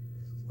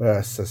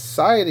 whereas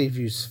society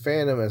views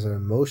fandom as an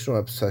emotional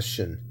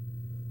obsession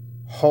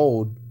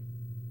held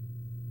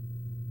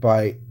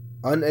by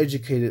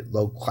uneducated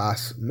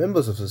low-class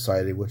members of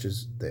society, which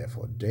is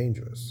therefore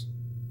dangerous.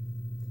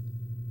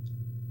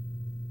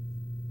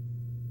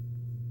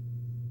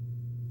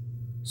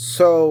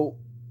 So,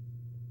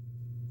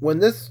 when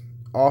this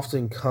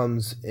often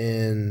comes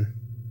in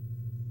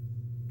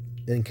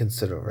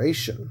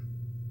consideration,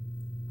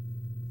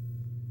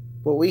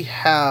 what we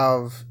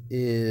have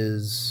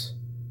is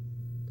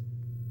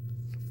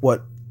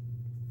what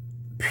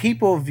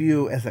people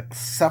view as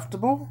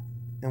acceptable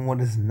and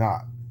what is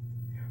not.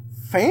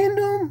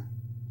 Fandom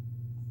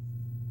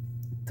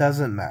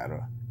doesn't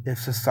matter if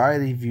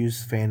society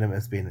views fandom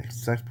as being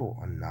acceptable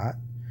or not.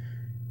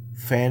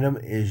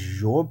 Fandom is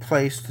your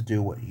place to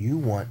do what you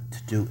want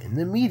to do in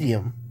the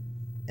medium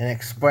and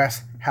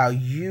express how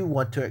you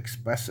want to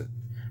express it.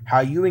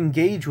 How you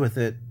engage with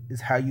it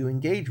is how you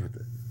engage with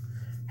it.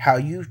 How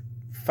you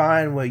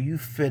find where you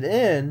fit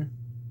in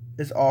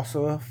is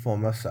also a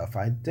form of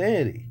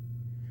self-identity.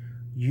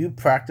 You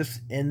practice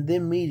in the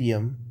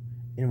medium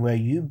and where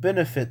you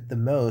benefit the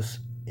most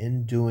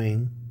in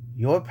doing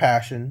your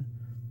passion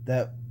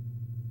that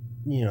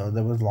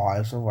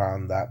lies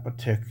around that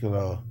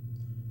particular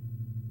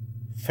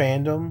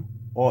fandom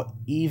or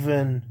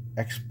even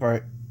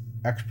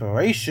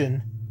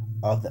exploration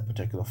of that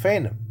particular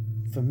fandom.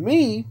 For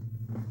me,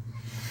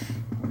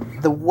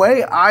 the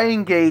way I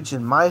engage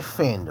in my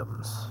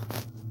fandoms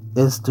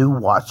is through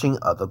watching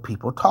other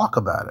people talk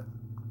about it.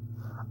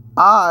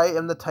 I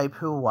am the type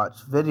who watch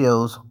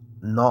videos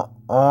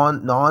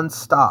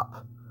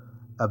non-stop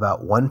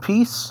about One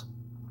Piece,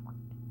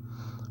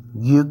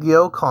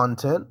 Yu-Gi-Oh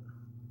content,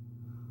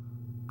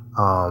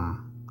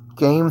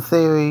 game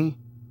theory,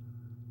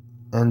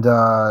 and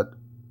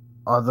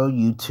other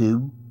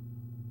YouTube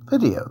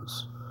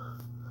videos.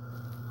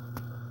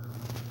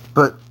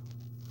 But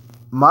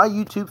my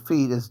YouTube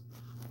feed is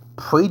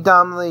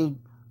predominantly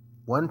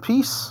One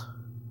Piece,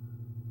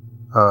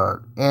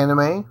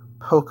 anime,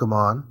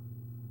 Pokemon,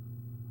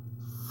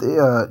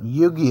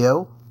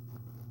 Yu-Gi-Oh,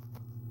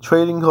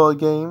 trading card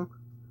game.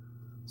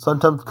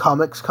 Sometimes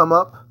comics come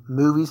up,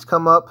 movies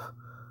come up,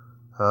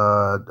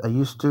 I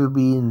used to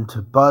be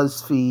into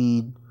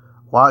BuzzFeed,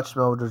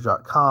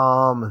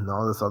 WatchMojo.com, and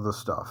all this other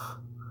stuff.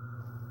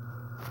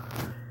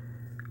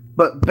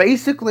 But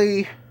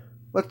basically,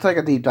 let's take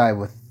a deep dive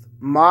with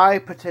my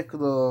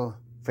particular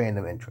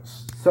fandom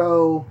interest.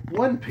 So,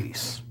 One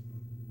Piece.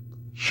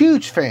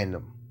 Huge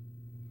fandom.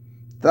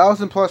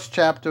 1,000+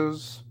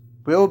 chapters,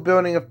 world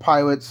building of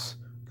pirates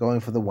going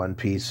for the One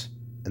Piece,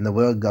 and the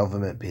world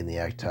government being the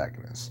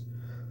antagonist.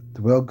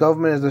 The world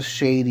government is a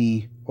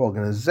shady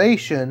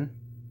organization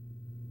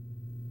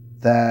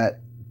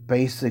that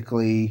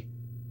basically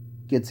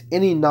gets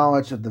any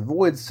knowledge of the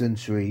Void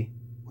Century,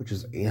 which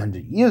is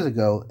 800 years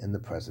ago in the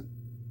present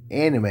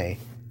anime.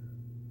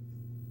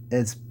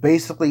 It's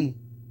basically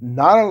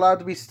not allowed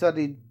to be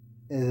studied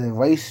and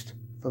erased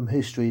from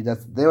history.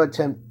 That's their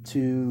attempt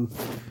to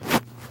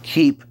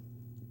keep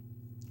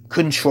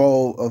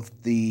control of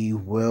the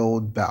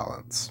world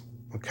balance.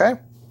 Okay?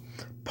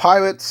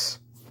 Pirates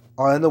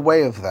are in the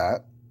way of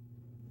that.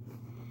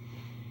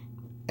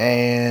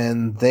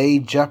 And they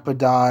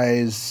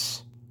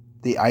jeopardize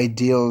the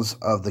ideals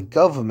of the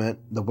government,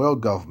 the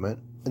world government,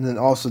 and then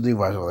also the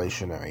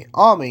Revolutionary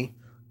Army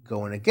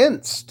going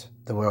against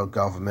the world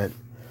government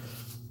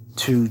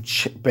to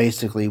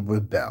basically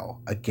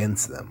rebel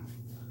against them.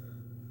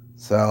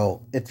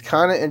 So it's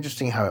kind of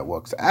interesting how it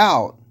works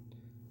out.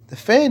 The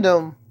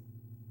fandom,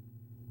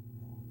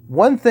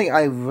 one thing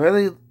I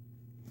really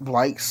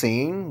like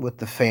seeing with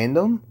the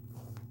fandom,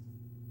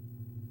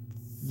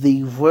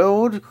 the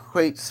world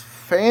creates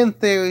fan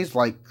theories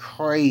like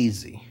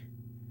crazy.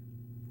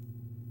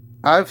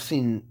 I've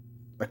seen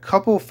a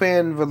couple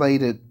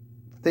fan-related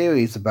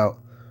theories about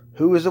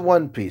who is the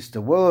One Piece,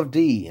 the Will of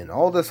D, and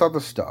all this other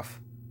stuff.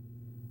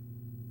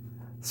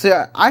 See,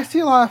 I see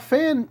a lot of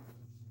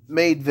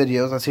fan-made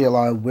videos. I see a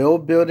lot of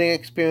world-building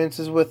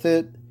experiences with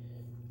it,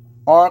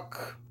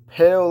 arc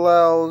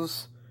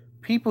parallels.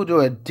 People do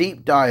a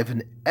deep dive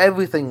in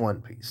everything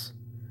One Piece.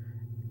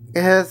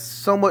 It has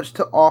so much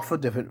to offer: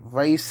 different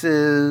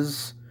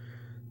races,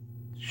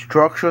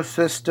 structure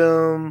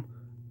system,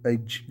 a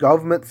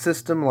government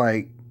system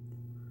like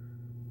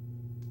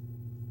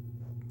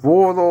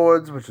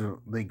warlords, which are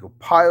legal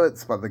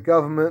pirates by the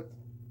government,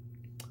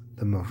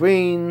 the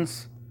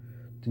Marines,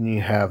 then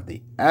you have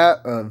the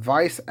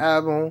Vice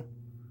Admiral,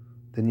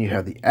 then you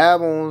have the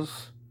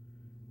Admirals,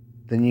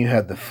 then you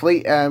have the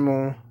Fleet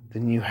Admiral,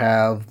 then you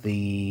have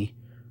the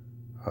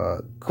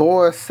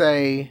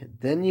Gorosei,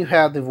 then you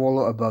have the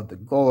ruler above the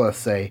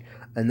Gorosei,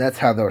 and that's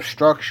how they're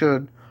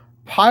structured.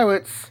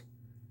 Pirates,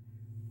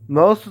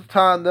 most of the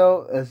time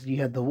though, as you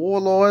have the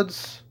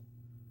warlords,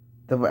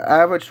 the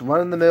average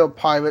run-of-the-mill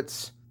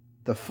pirates,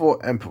 the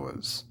 4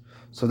 emperors.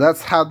 So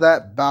that's how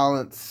that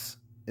balance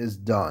is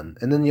done.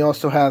 And then you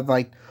also have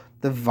like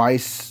the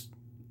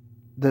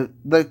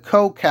the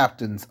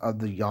co-captains of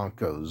the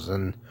Yonkos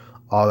and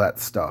all that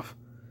stuff.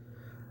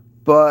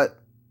 But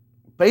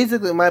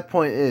basically my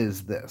point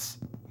is this.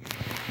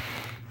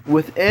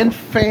 Within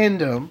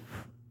fandom,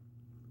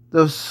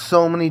 there's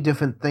so many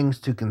different things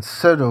to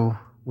consider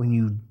when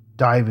you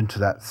dive into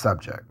that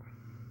subject.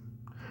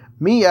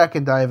 Me, I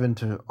can dive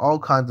into all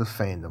kinds of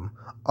fandom,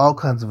 all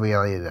kinds of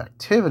related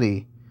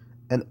activity,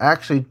 and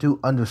actually do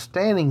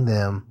understanding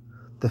them,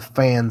 the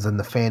fans and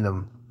the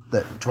fandom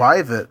that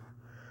drive it,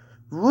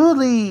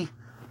 really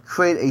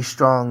create a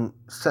strong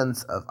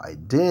sense of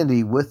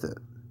identity with it.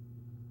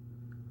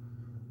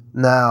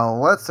 Now,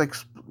 let's,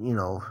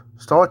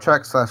 Star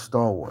Trek /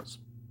 Star Wars.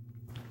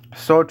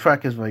 Star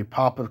Trek is very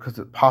popular because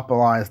it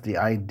popularized the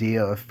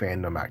idea of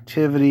fandom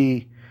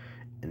activity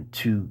and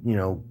to,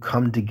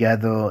 come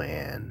together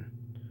and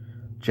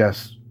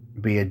just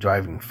be a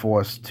driving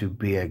force, to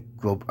be a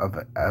group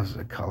as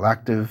a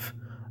collective,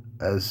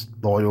 as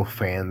loyal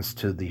fans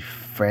to the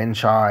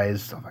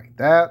franchise, stuff like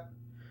that.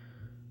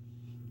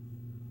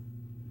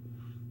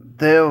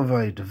 They're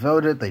very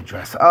devoted. They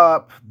dress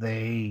up.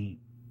 They,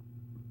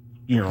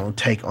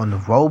 take on the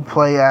role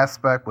play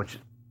aspect, which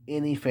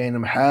any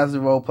fandom has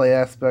a role play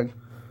aspect,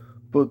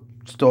 but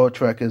Star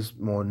Trek is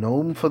more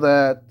known for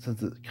that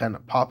since it kind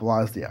of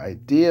popularized the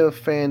idea of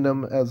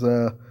fandom as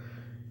a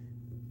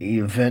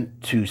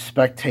event to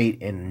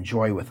spectate and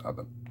enjoy with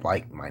other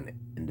like-minded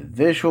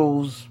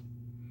individuals.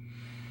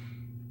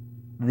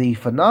 The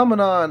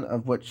phenomenon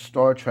of which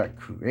Star Trek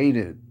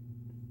created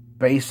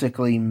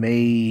basically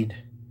made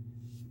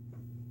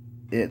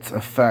its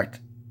effect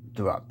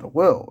throughout the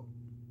world.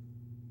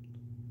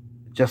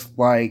 Just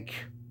like,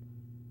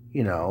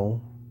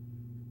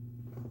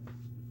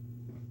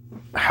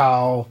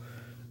 how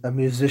a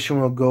musician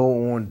will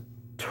go on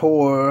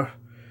tour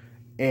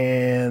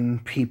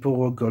and people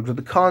will go to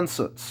the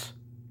concerts.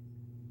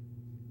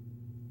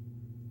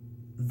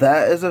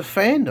 That is a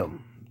fandom.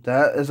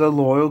 That is a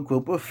loyal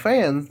group of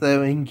fans that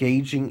are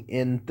engaging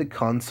in the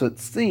concert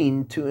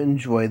scene to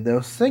enjoy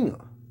their singer.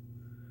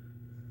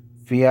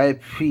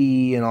 VIP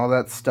and all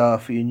that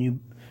stuff. And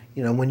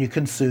when you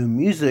consume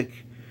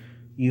music,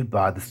 you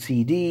buy the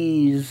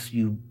CDs,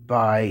 you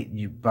buy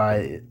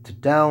it to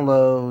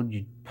download,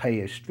 you pay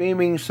a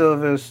streaming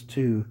service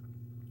to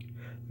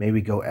maybe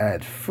go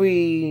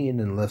ad-free and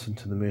then listen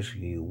to the music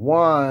you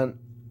want,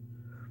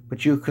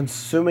 but you're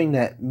consuming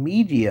that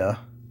media,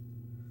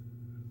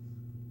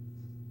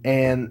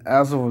 and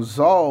as a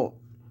result,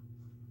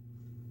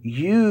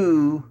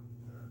 you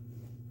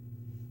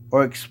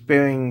are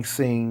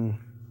experiencing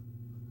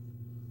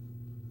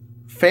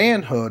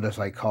fanhood, as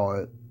I call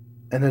it,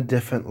 in a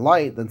different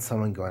light than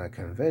someone going to a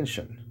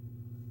convention.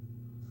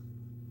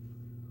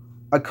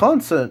 A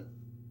concert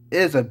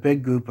is a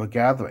big group of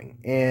gathering,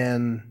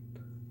 and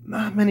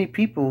not many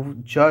people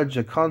judge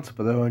a concert,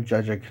 but they don't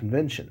judge a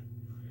convention.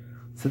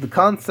 So the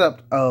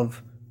concept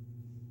of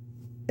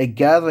a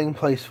gathering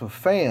place for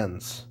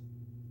fans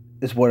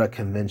is what a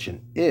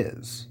convention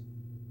is.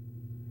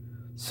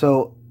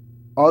 So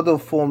other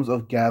forms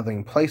of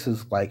gathering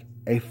places, like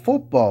a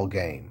football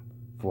game,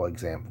 for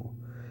example,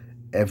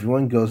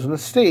 everyone goes in a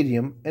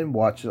stadium and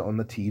watches it on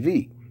the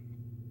TV.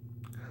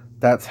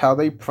 That's how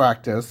they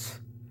practice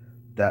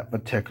that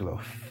particular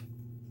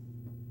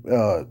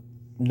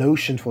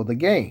notion for the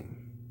game.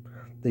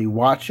 They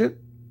watch it,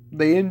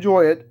 they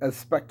enjoy it as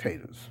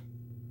spectators.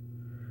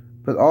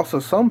 But also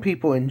some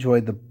people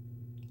enjoy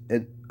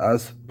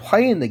us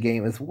playing the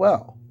game as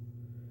well.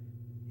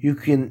 You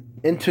can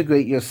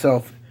integrate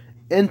yourself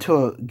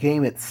into a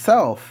game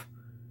itself,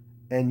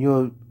 and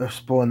you're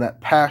exploring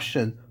that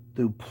passion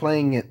through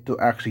playing it, through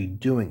actually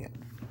doing it.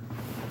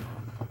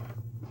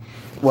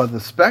 While the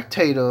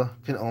spectator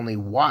can only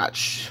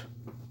watch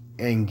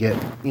and get,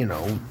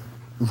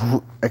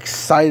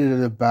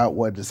 excited about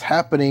what is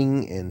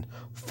happening and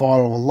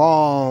follow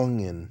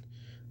along and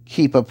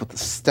keep up with the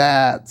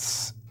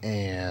stats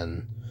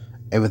and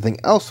everything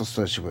else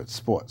associated with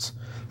sports.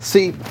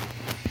 See,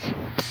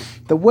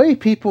 the way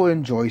people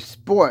enjoy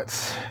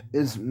sports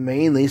is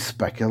mainly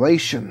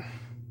speculation.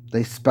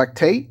 They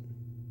spectate,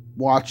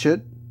 watch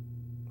it,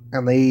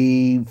 and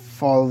they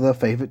follow their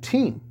favorite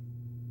team.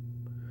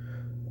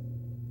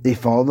 They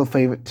follow the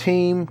favorite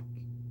team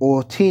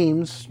or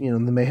teams. They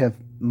may have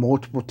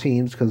multiple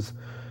teams because,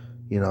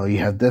 you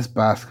have this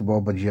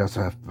basketball, but you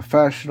also have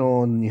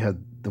professional, and you have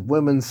the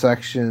women's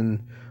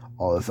section,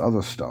 all this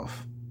other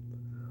stuff.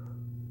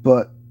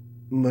 But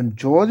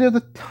majority of the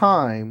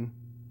time,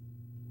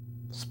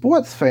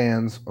 sports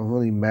fans are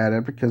really mad at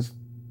it because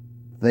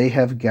they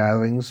have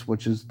gatherings,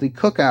 which is the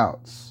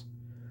cookouts,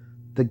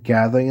 the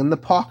gathering in the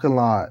parking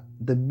lot,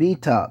 the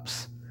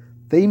meetups.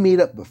 They meet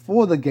up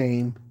before the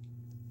game,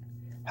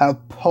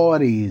 have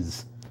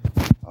parties,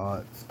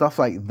 stuff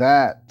like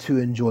that to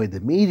enjoy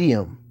the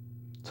medium.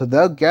 So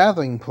their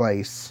gathering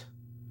place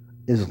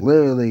is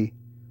literally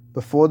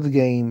before the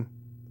game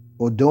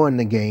or during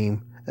the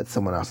game at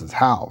someone else's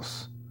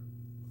house.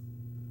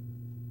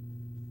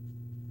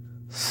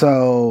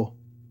 So,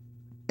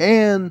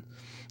 and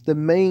the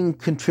main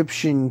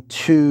contribution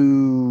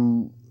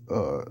to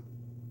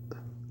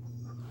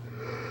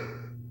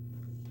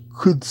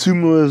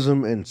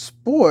consumerism in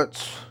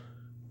sports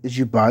is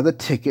you buy the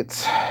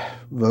tickets,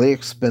 really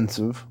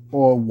expensive,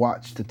 or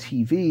watch the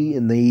TV,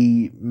 and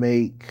they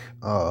make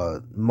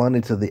money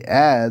to the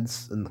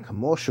ads and the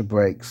commercial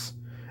breaks,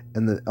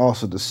 and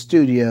also the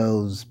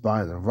studios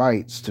buying the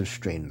rights to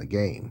stream the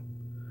game.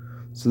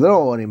 So they're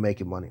only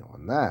making money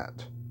on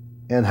that.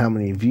 And how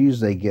many views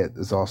they get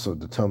is also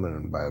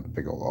determined by a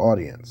big old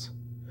audience.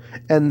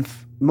 And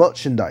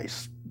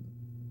merchandise.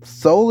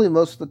 Solely,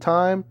 most of the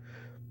time,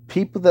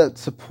 people that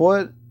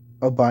support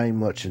are buying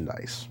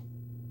merchandise.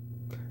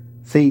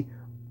 See,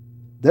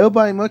 they're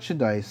buying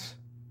merchandise,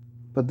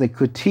 but they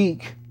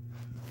critique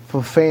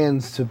for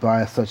fans to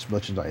buy such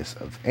merchandise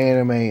of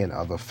anime and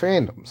other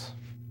fandoms.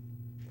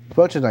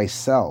 Merchandise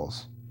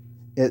sells.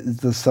 It is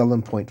the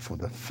selling point for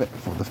the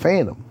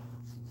fandom.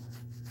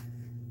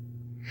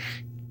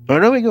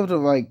 And then we go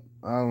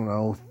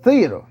to,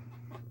 theater.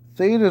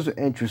 Theaters are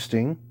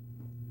interesting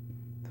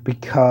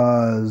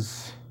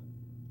because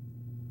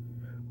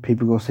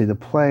people go see the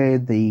play.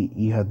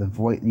 You have the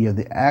voice, you have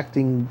the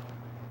acting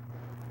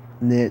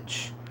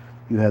niche,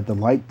 you have the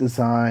light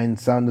design,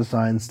 sound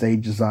design,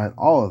 stage design,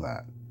 all of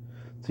that.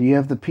 So you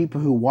have the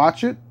people who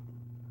watch it,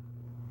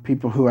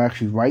 people who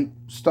actually write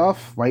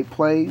stuff, write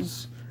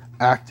plays,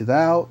 act it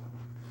out,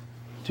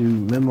 to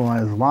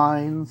memorize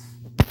lines.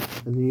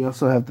 And then you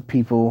also have the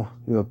people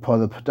who are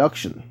part of the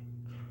production.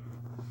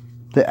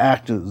 The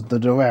actors, the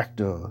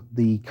director,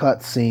 the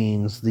cut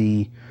scenes,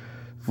 the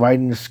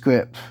writing the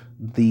script,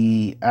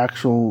 the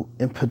actual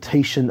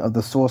imputation of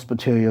the source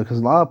material, because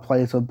a lot of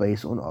plays are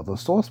based on other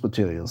source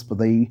materials, but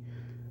they,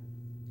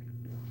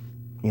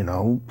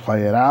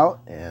 play it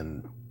out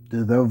and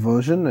do their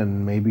version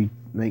and maybe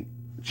make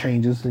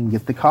changes and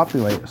get the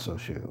copyright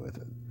associated with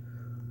it.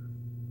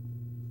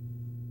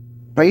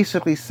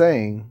 Basically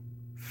saying,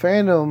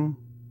 fandom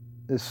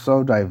is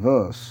so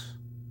diverse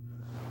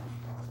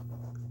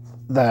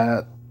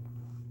that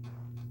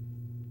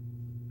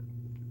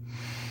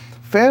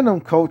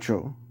fandom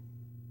culture,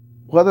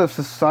 whether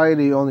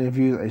society only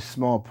views a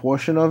small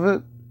portion of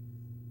it,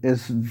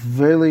 is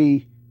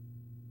really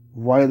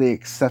widely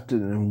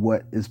accepted in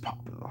what is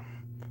popular.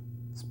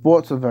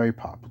 Sports are very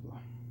popular.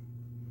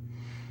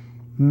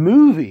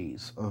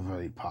 Movies are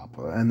really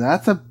popular, and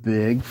that's a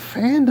big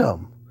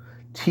fandom.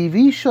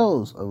 TV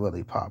shows are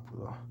really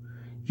popular.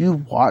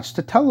 You watch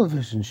the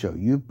television show,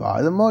 you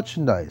buy the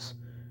merchandise.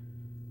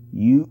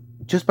 You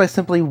just by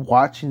simply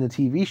watching the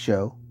TV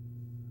show,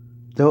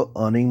 they're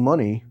earning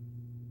money.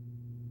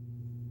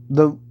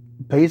 They're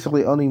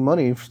basically earning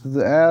money through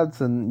the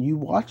ads and you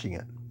watching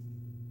it.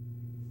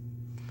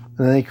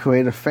 And then they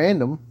create a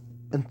fandom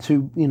and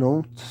to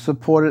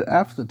support it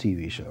after the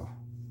TV show.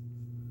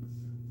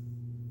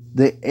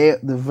 The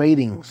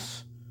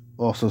ratings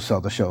also sell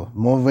the show.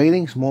 More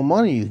ratings, more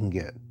money you can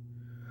get.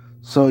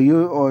 So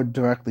you are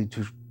directly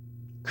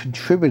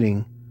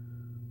contributing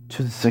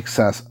to the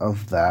success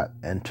of that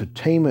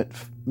entertainment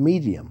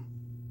medium.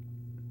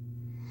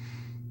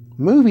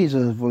 Movies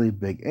are a really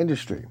big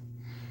industry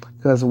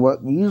because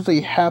what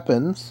usually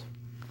happens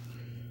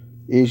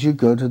is you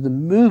go to the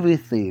movie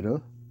theater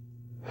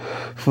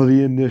for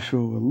the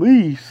initial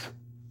release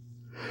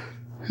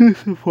to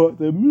support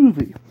the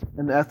movie.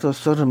 And after a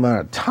certain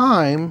amount of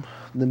time,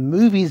 the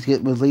movies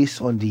get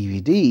released on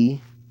DVD,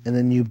 and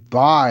then you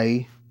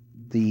buy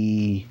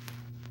the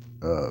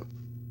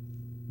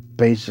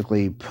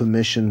basically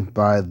permission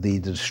by the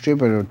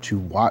distributor to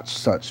watch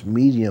such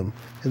medium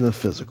in the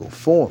physical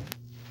form.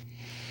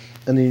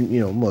 And then,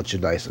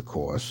 merchandise, of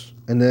course.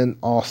 And then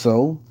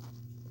also,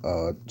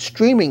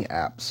 streaming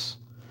apps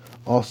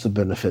also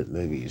benefit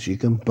movies. You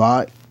can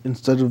buy,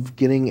 instead of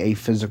getting a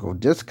physical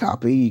disc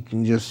copy, you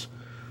can just,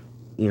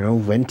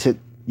 rent it.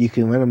 You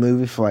can rent a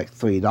movie for like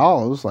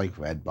 $3, like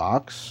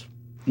Redbox.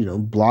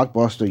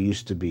 Blockbuster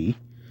used to be.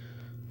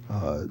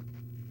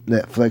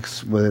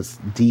 Netflix with its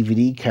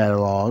DVD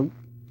catalog,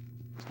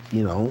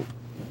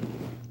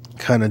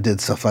 kind of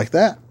did stuff like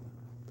that.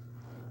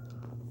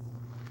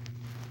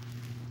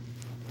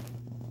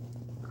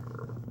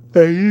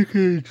 And you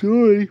can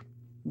enjoy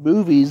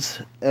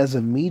movies as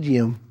a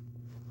medium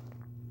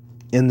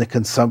in the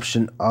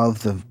consumption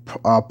of the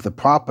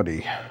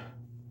property.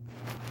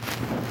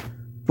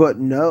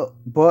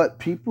 But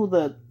people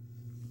that,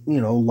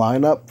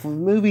 line up for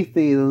movie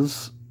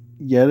theaters,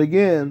 yet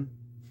again,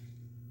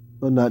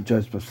 are not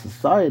judged by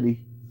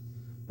society,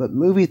 but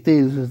movie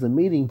theaters is the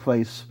meeting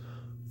place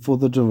for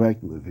the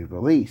direct movie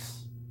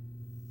release.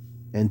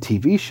 And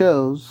TV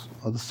shows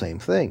are the same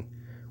thing.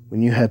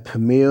 When you have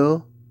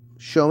premiere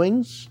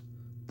showings,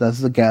 that's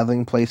the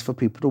gathering place for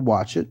people to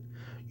watch it.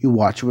 You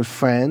watch it with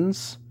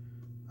friends.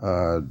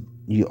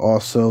 You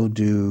also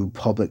do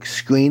public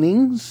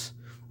screenings,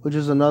 which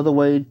is another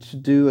way to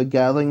do a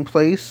gathering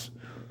place.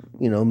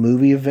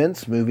 Movie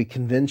events, movie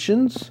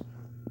conventions,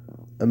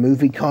 a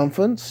movie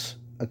conference,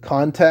 a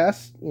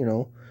contest,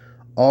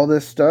 all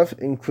this stuff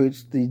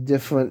includes the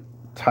different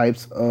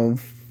types of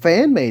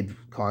fan-made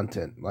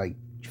content, like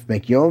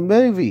make your own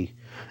movie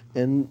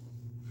and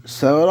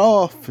sell it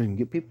off and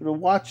get people to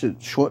watch it,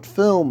 short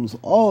films,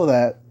 all of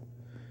that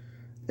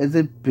is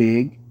a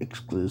big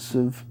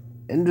exclusive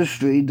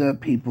industry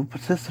that people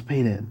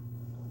participate in.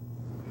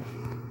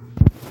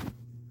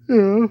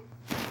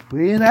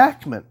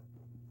 Reenactment.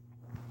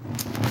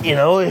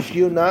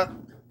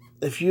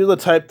 If you're the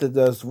type that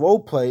does role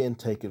play and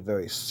take it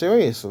very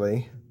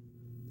seriously,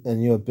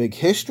 and you're a big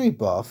history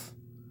buff,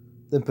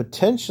 then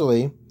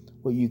potentially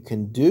what you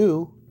can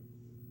do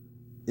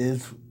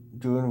is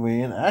do a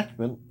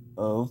reenactment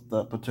of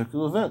that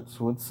particular event.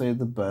 So let's say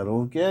the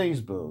Battle of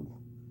Gettysburg,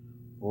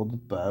 or the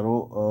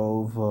Battle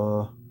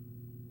of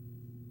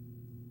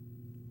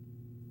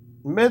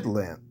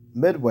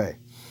Midway.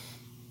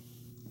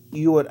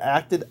 You would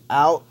act it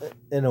out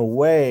in a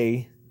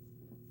way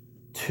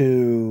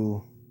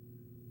to,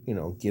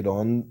 get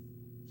on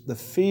the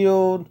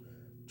field,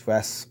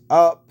 dress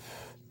up,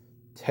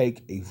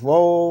 take a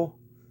role,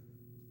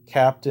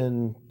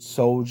 captain,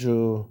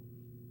 soldier,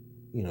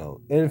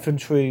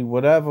 infantry,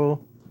 whatever,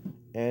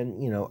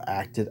 and,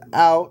 act it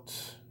out,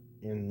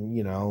 and,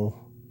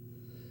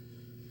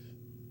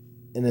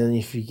 and then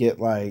if you get,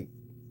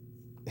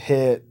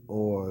 hit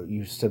or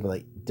you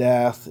simulate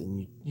death,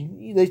 and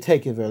they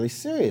take it very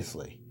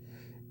seriously.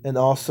 And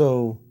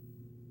also,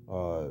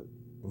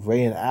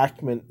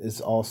 reenactment is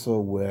also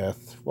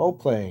with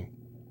role-playing.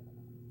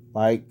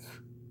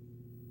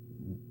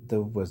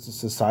 There was the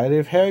Society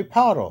of Harry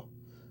Potter,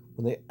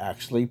 when they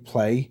actually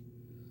play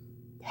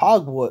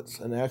Hogwarts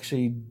and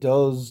actually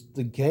does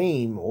the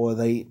game, or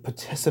they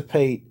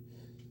participate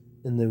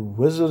in the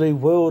wizardly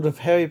world of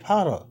Harry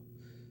Potter.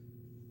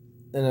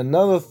 And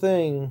another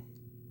thing,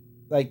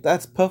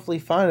 that's perfectly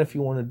fine if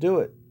you want to do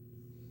it.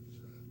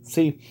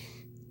 See,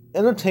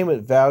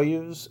 entertainment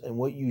values and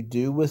what you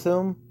do with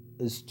them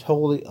is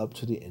totally up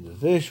to the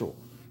individual.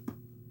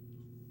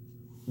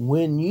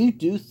 When you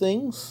do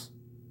things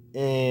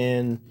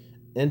and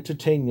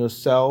entertain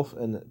yourself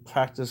and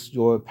practice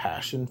your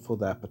passion for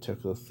that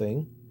particular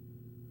thing,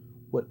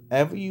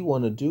 whatever you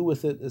want to do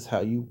with it is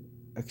how you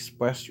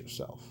express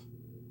yourself.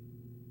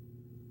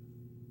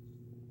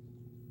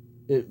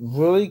 It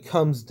really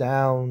comes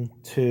down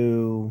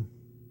to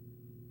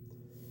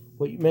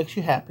what makes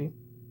you happy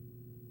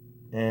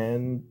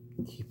and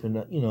keeping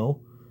it,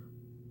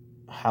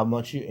 how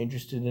much you're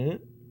interested in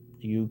it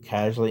Are you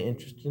casually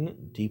interested in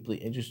it? Deeply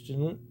interested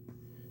in it?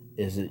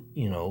 Is it,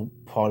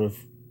 part of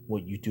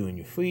what you do in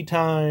your free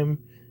time?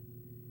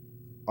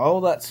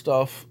 All that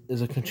stuff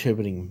is a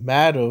contributing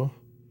matter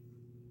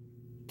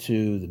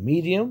to the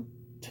medium,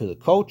 to the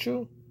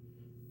culture,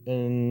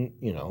 and,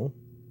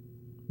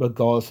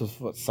 regardless of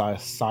what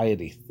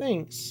society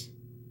thinks,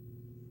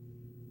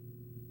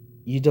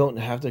 you don't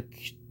have to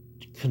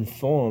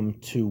conform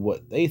to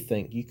what they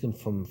think. You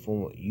conform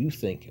from what you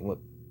think and what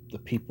the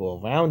people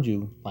around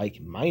you,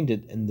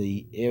 like-minded in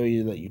the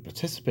area that you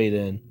participate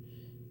in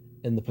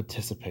the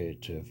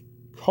participative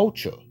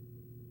culture.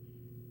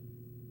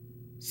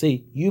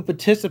 See, you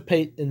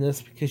participate in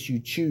this because you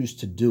choose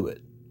to do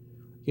it.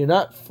 You're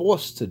not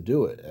forced to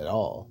do it at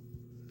all.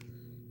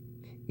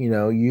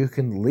 You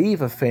can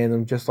leave a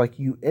fandom just like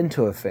you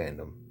enter a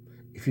fandom.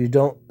 If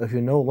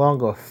you're no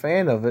longer a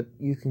fan of it,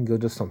 you can go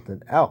to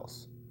something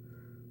else.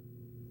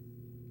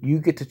 You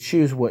get to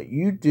choose what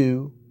you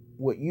do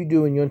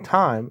in your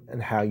time,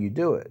 and how you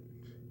do it.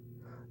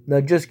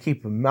 Now, just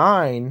keep in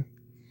mind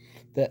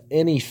that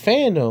any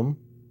fandom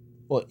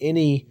or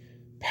any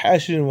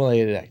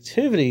passion-related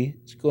activity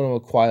is going to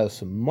require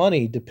some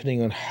money,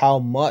 depending on how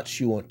much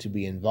you want to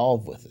be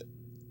involved with it.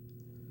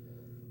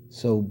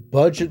 So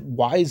budget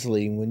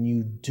wisely when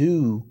you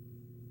do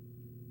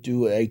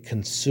a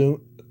consumer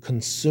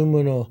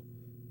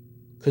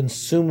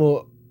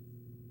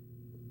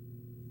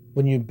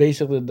when you're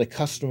basically the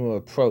customer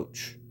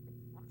approach.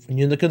 When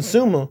you're the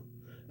consumer,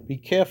 be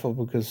careful,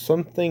 because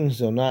some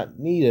things are not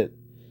needed,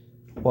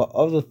 while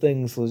other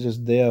things are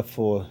just there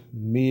for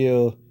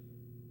mere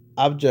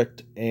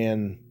object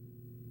and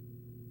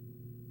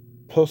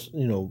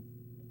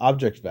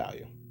object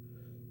value.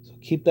 So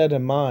keep that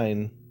in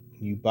mind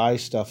when you buy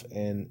stuff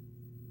and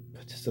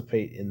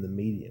participate in the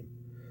medium.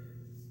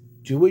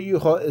 Do what you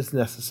heart is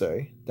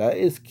necessary. That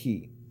is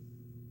key.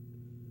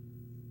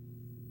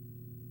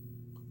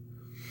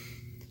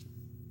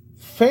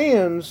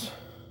 Fans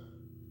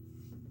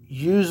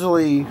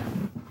usually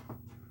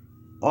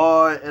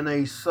are in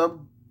a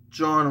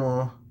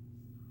subgenre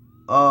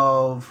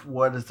of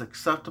what is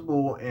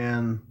acceptable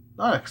and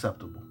not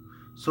acceptable.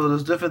 So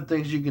there's different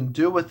things you can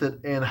do with it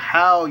and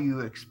how you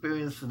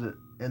experience it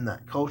in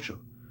that culture.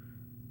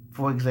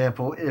 For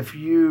example, if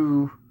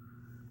you,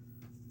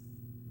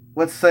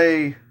 let's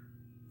say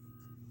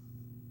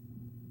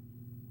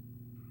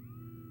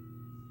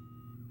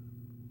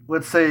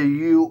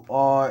you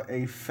are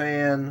a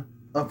fan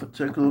of a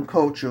particular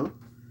culture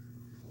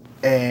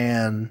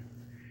and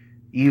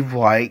you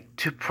like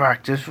to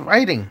practice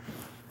writing.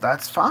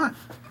 That's fine.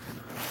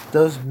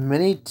 There's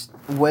many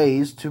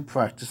ways to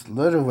practice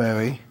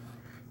literary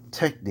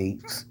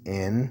techniques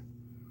in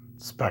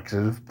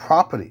speculative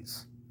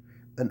properties.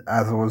 And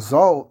as a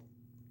result,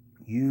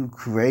 you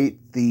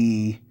create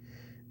the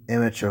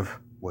image of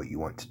what you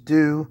want to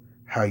do,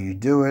 how you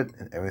do it,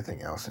 and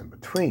everything else in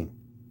between.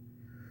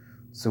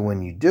 So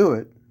when you do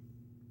it,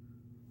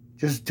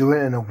 just do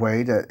it in a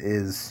way that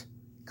is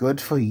good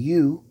for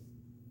you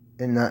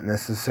and not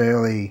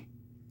necessarily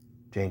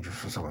dangerous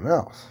for someone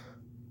else.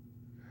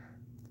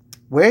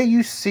 Where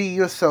you see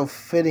yourself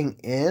fitting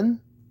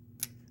in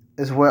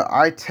is where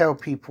I tell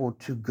people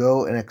to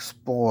go and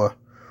explore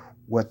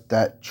what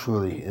that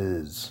truly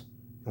is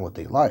and what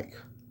they like.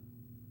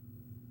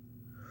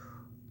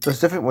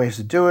 There's different ways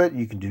to do it.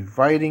 You can do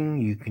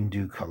writing, you can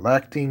do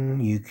collecting,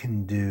 you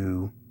can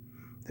do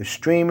the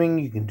streaming,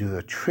 you can do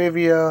the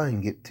trivia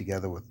and get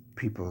together with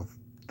people of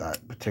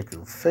that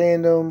particular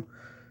fandom.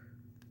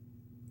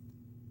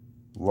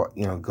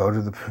 Go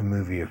to the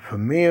movie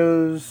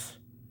premieres,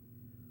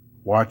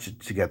 watch it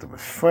together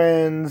with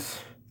friends,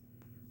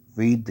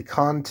 read the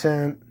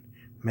content,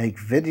 make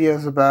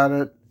videos about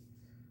it.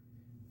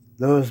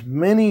 There's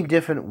many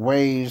different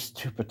ways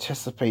to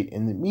participate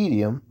in the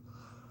medium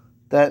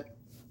that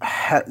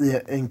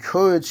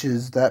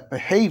encourages that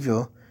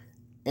behavior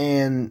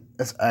and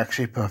it's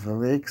actually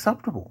perfectly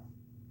acceptable.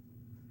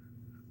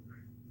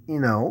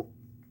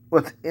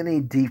 With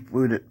any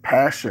deep-rooted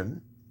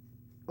passion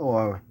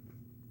or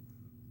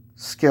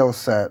skill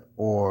set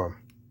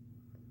or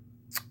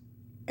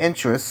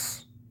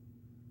interests,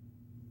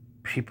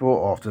 people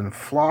often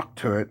flock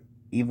to it,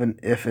 even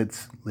if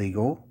it's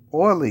legal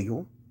or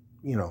illegal.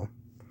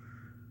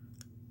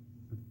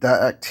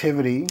 That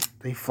activity,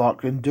 they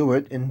flock and do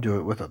it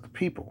with other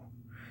people.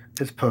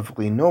 It's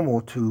perfectly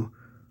normal to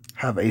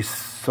have a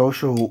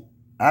social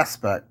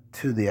aspect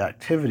to the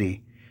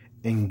activity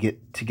and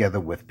get together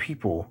with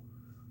people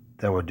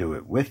that will do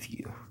it with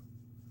you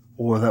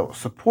or that will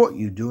support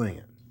you doing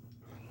it.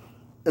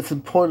 It's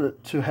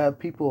important to have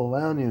people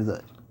around you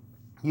that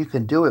you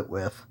can do it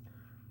with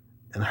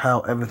and how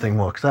everything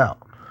works out.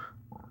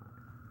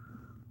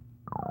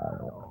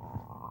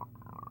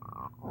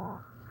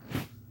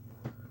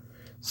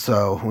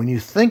 So when you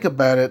think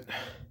about it,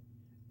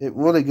 it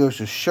really goes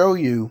to show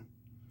you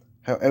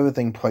how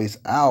everything plays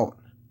out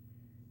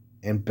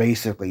and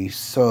basically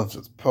serves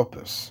its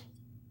purpose.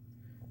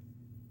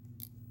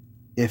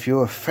 If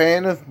you're a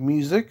fan of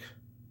music,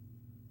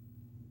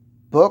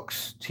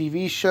 books,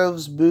 TV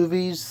shows,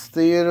 movies,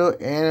 theater,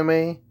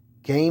 anime,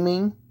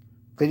 gaming,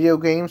 video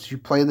games, you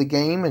play the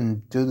game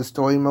and do the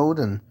story mode,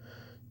 and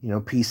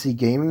PC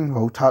gaming,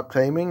 Rotop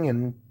gaming,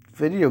 and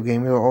video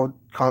gaming or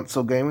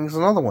console gaming is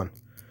another one.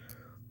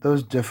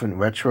 Those different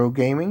retro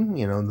gaming,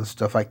 the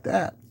stuff like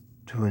that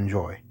to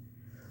enjoy.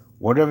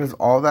 Whatever's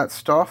all that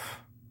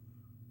stuff,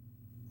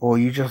 or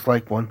you just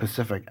like one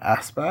specific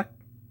aspect,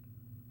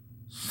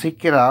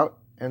 seek it out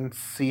and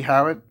see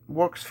how it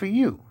works for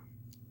you.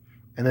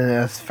 And then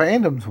as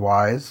fandoms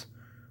wise,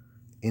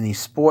 any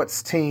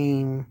sports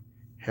team,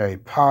 Harry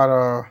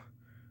Potter,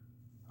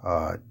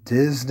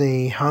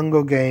 Disney,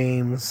 Hunger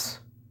Games,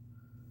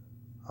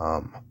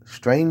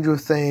 Stranger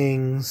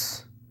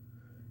Things,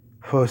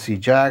 Percy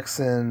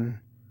Jackson,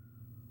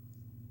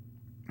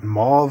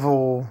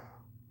 Marvel,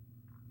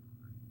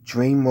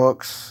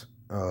 DreamWorks,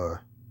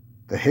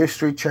 the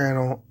History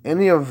Channel,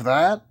 any of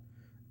that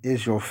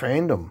is your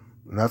fandom.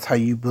 And that's how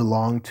you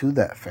belong to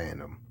that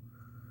fandom.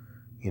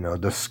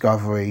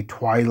 Discovery,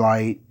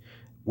 Twilight,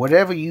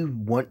 whatever you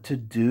want to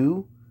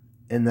do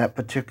in that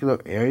particular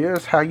area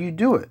is how you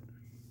do it.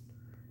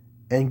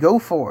 And go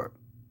for it.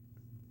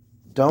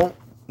 Don't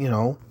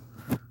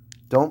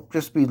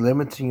just be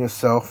limiting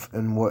yourself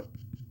in what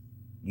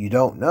you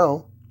don't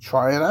know.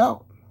 Try it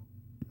out.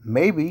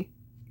 Maybe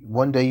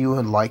one day you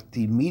will like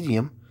the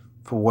medium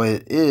for what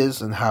it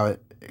is and how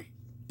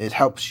it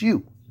helps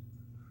you.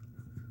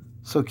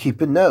 So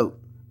keep a note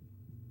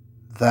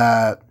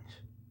that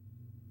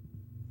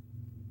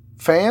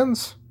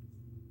fans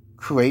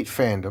create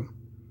fandom.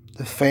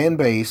 The fan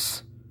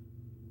base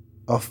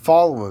of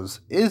followers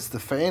is the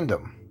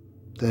fandom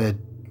that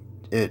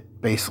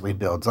it basically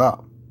builds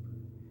up.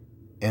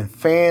 And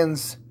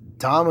fans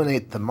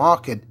dominate the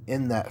market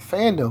in that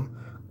fandom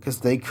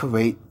because they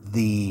create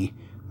the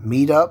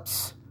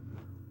meetups,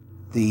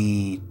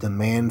 the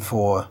demand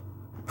for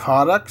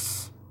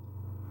products,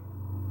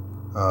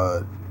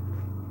 the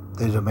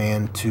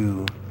demand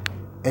to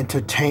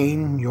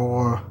entertain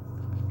your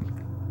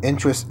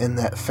interest in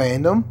that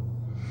fandom,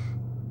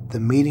 the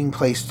meeting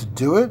place to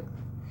do it,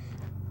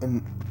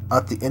 and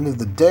at the end of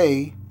the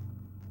day,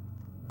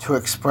 to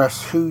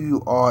express who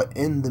you are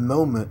in the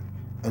moment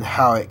and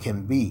how it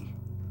can be.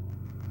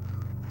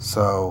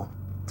 So,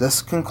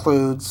 this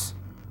concludes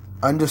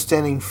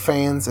Understanding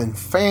Fans and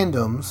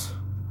Fandoms,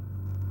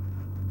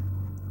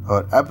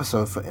 an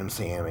episode for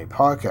MC Anime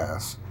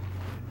Podcast.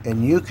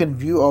 And you can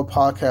view our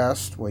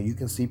podcast where you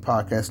can see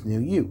podcasts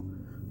near you.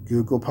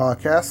 Google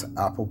Podcasts,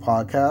 Apple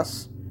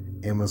Podcasts,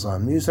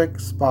 Amazon Music,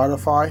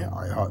 Spotify,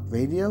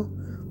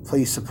 iHeartRadio.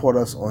 Please support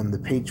us on the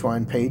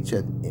Patreon page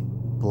at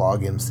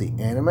Blog MC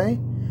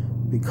Anime.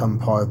 Become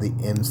part of the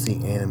MC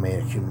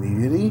Anime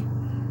community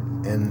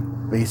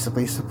and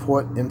basically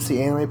support MC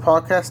Anime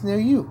Podcast near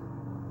you.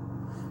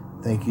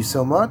 Thank you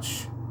so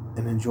much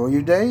and enjoy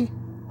your day.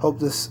 Hope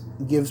this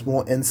gives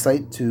more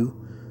insight to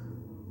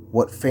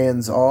what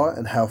fans are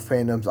and how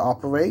fandoms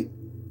operate.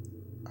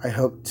 I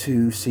hope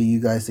to see you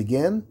guys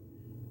again.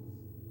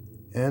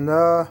 And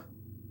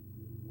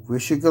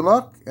wish you good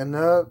luck and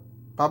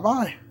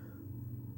bye-bye.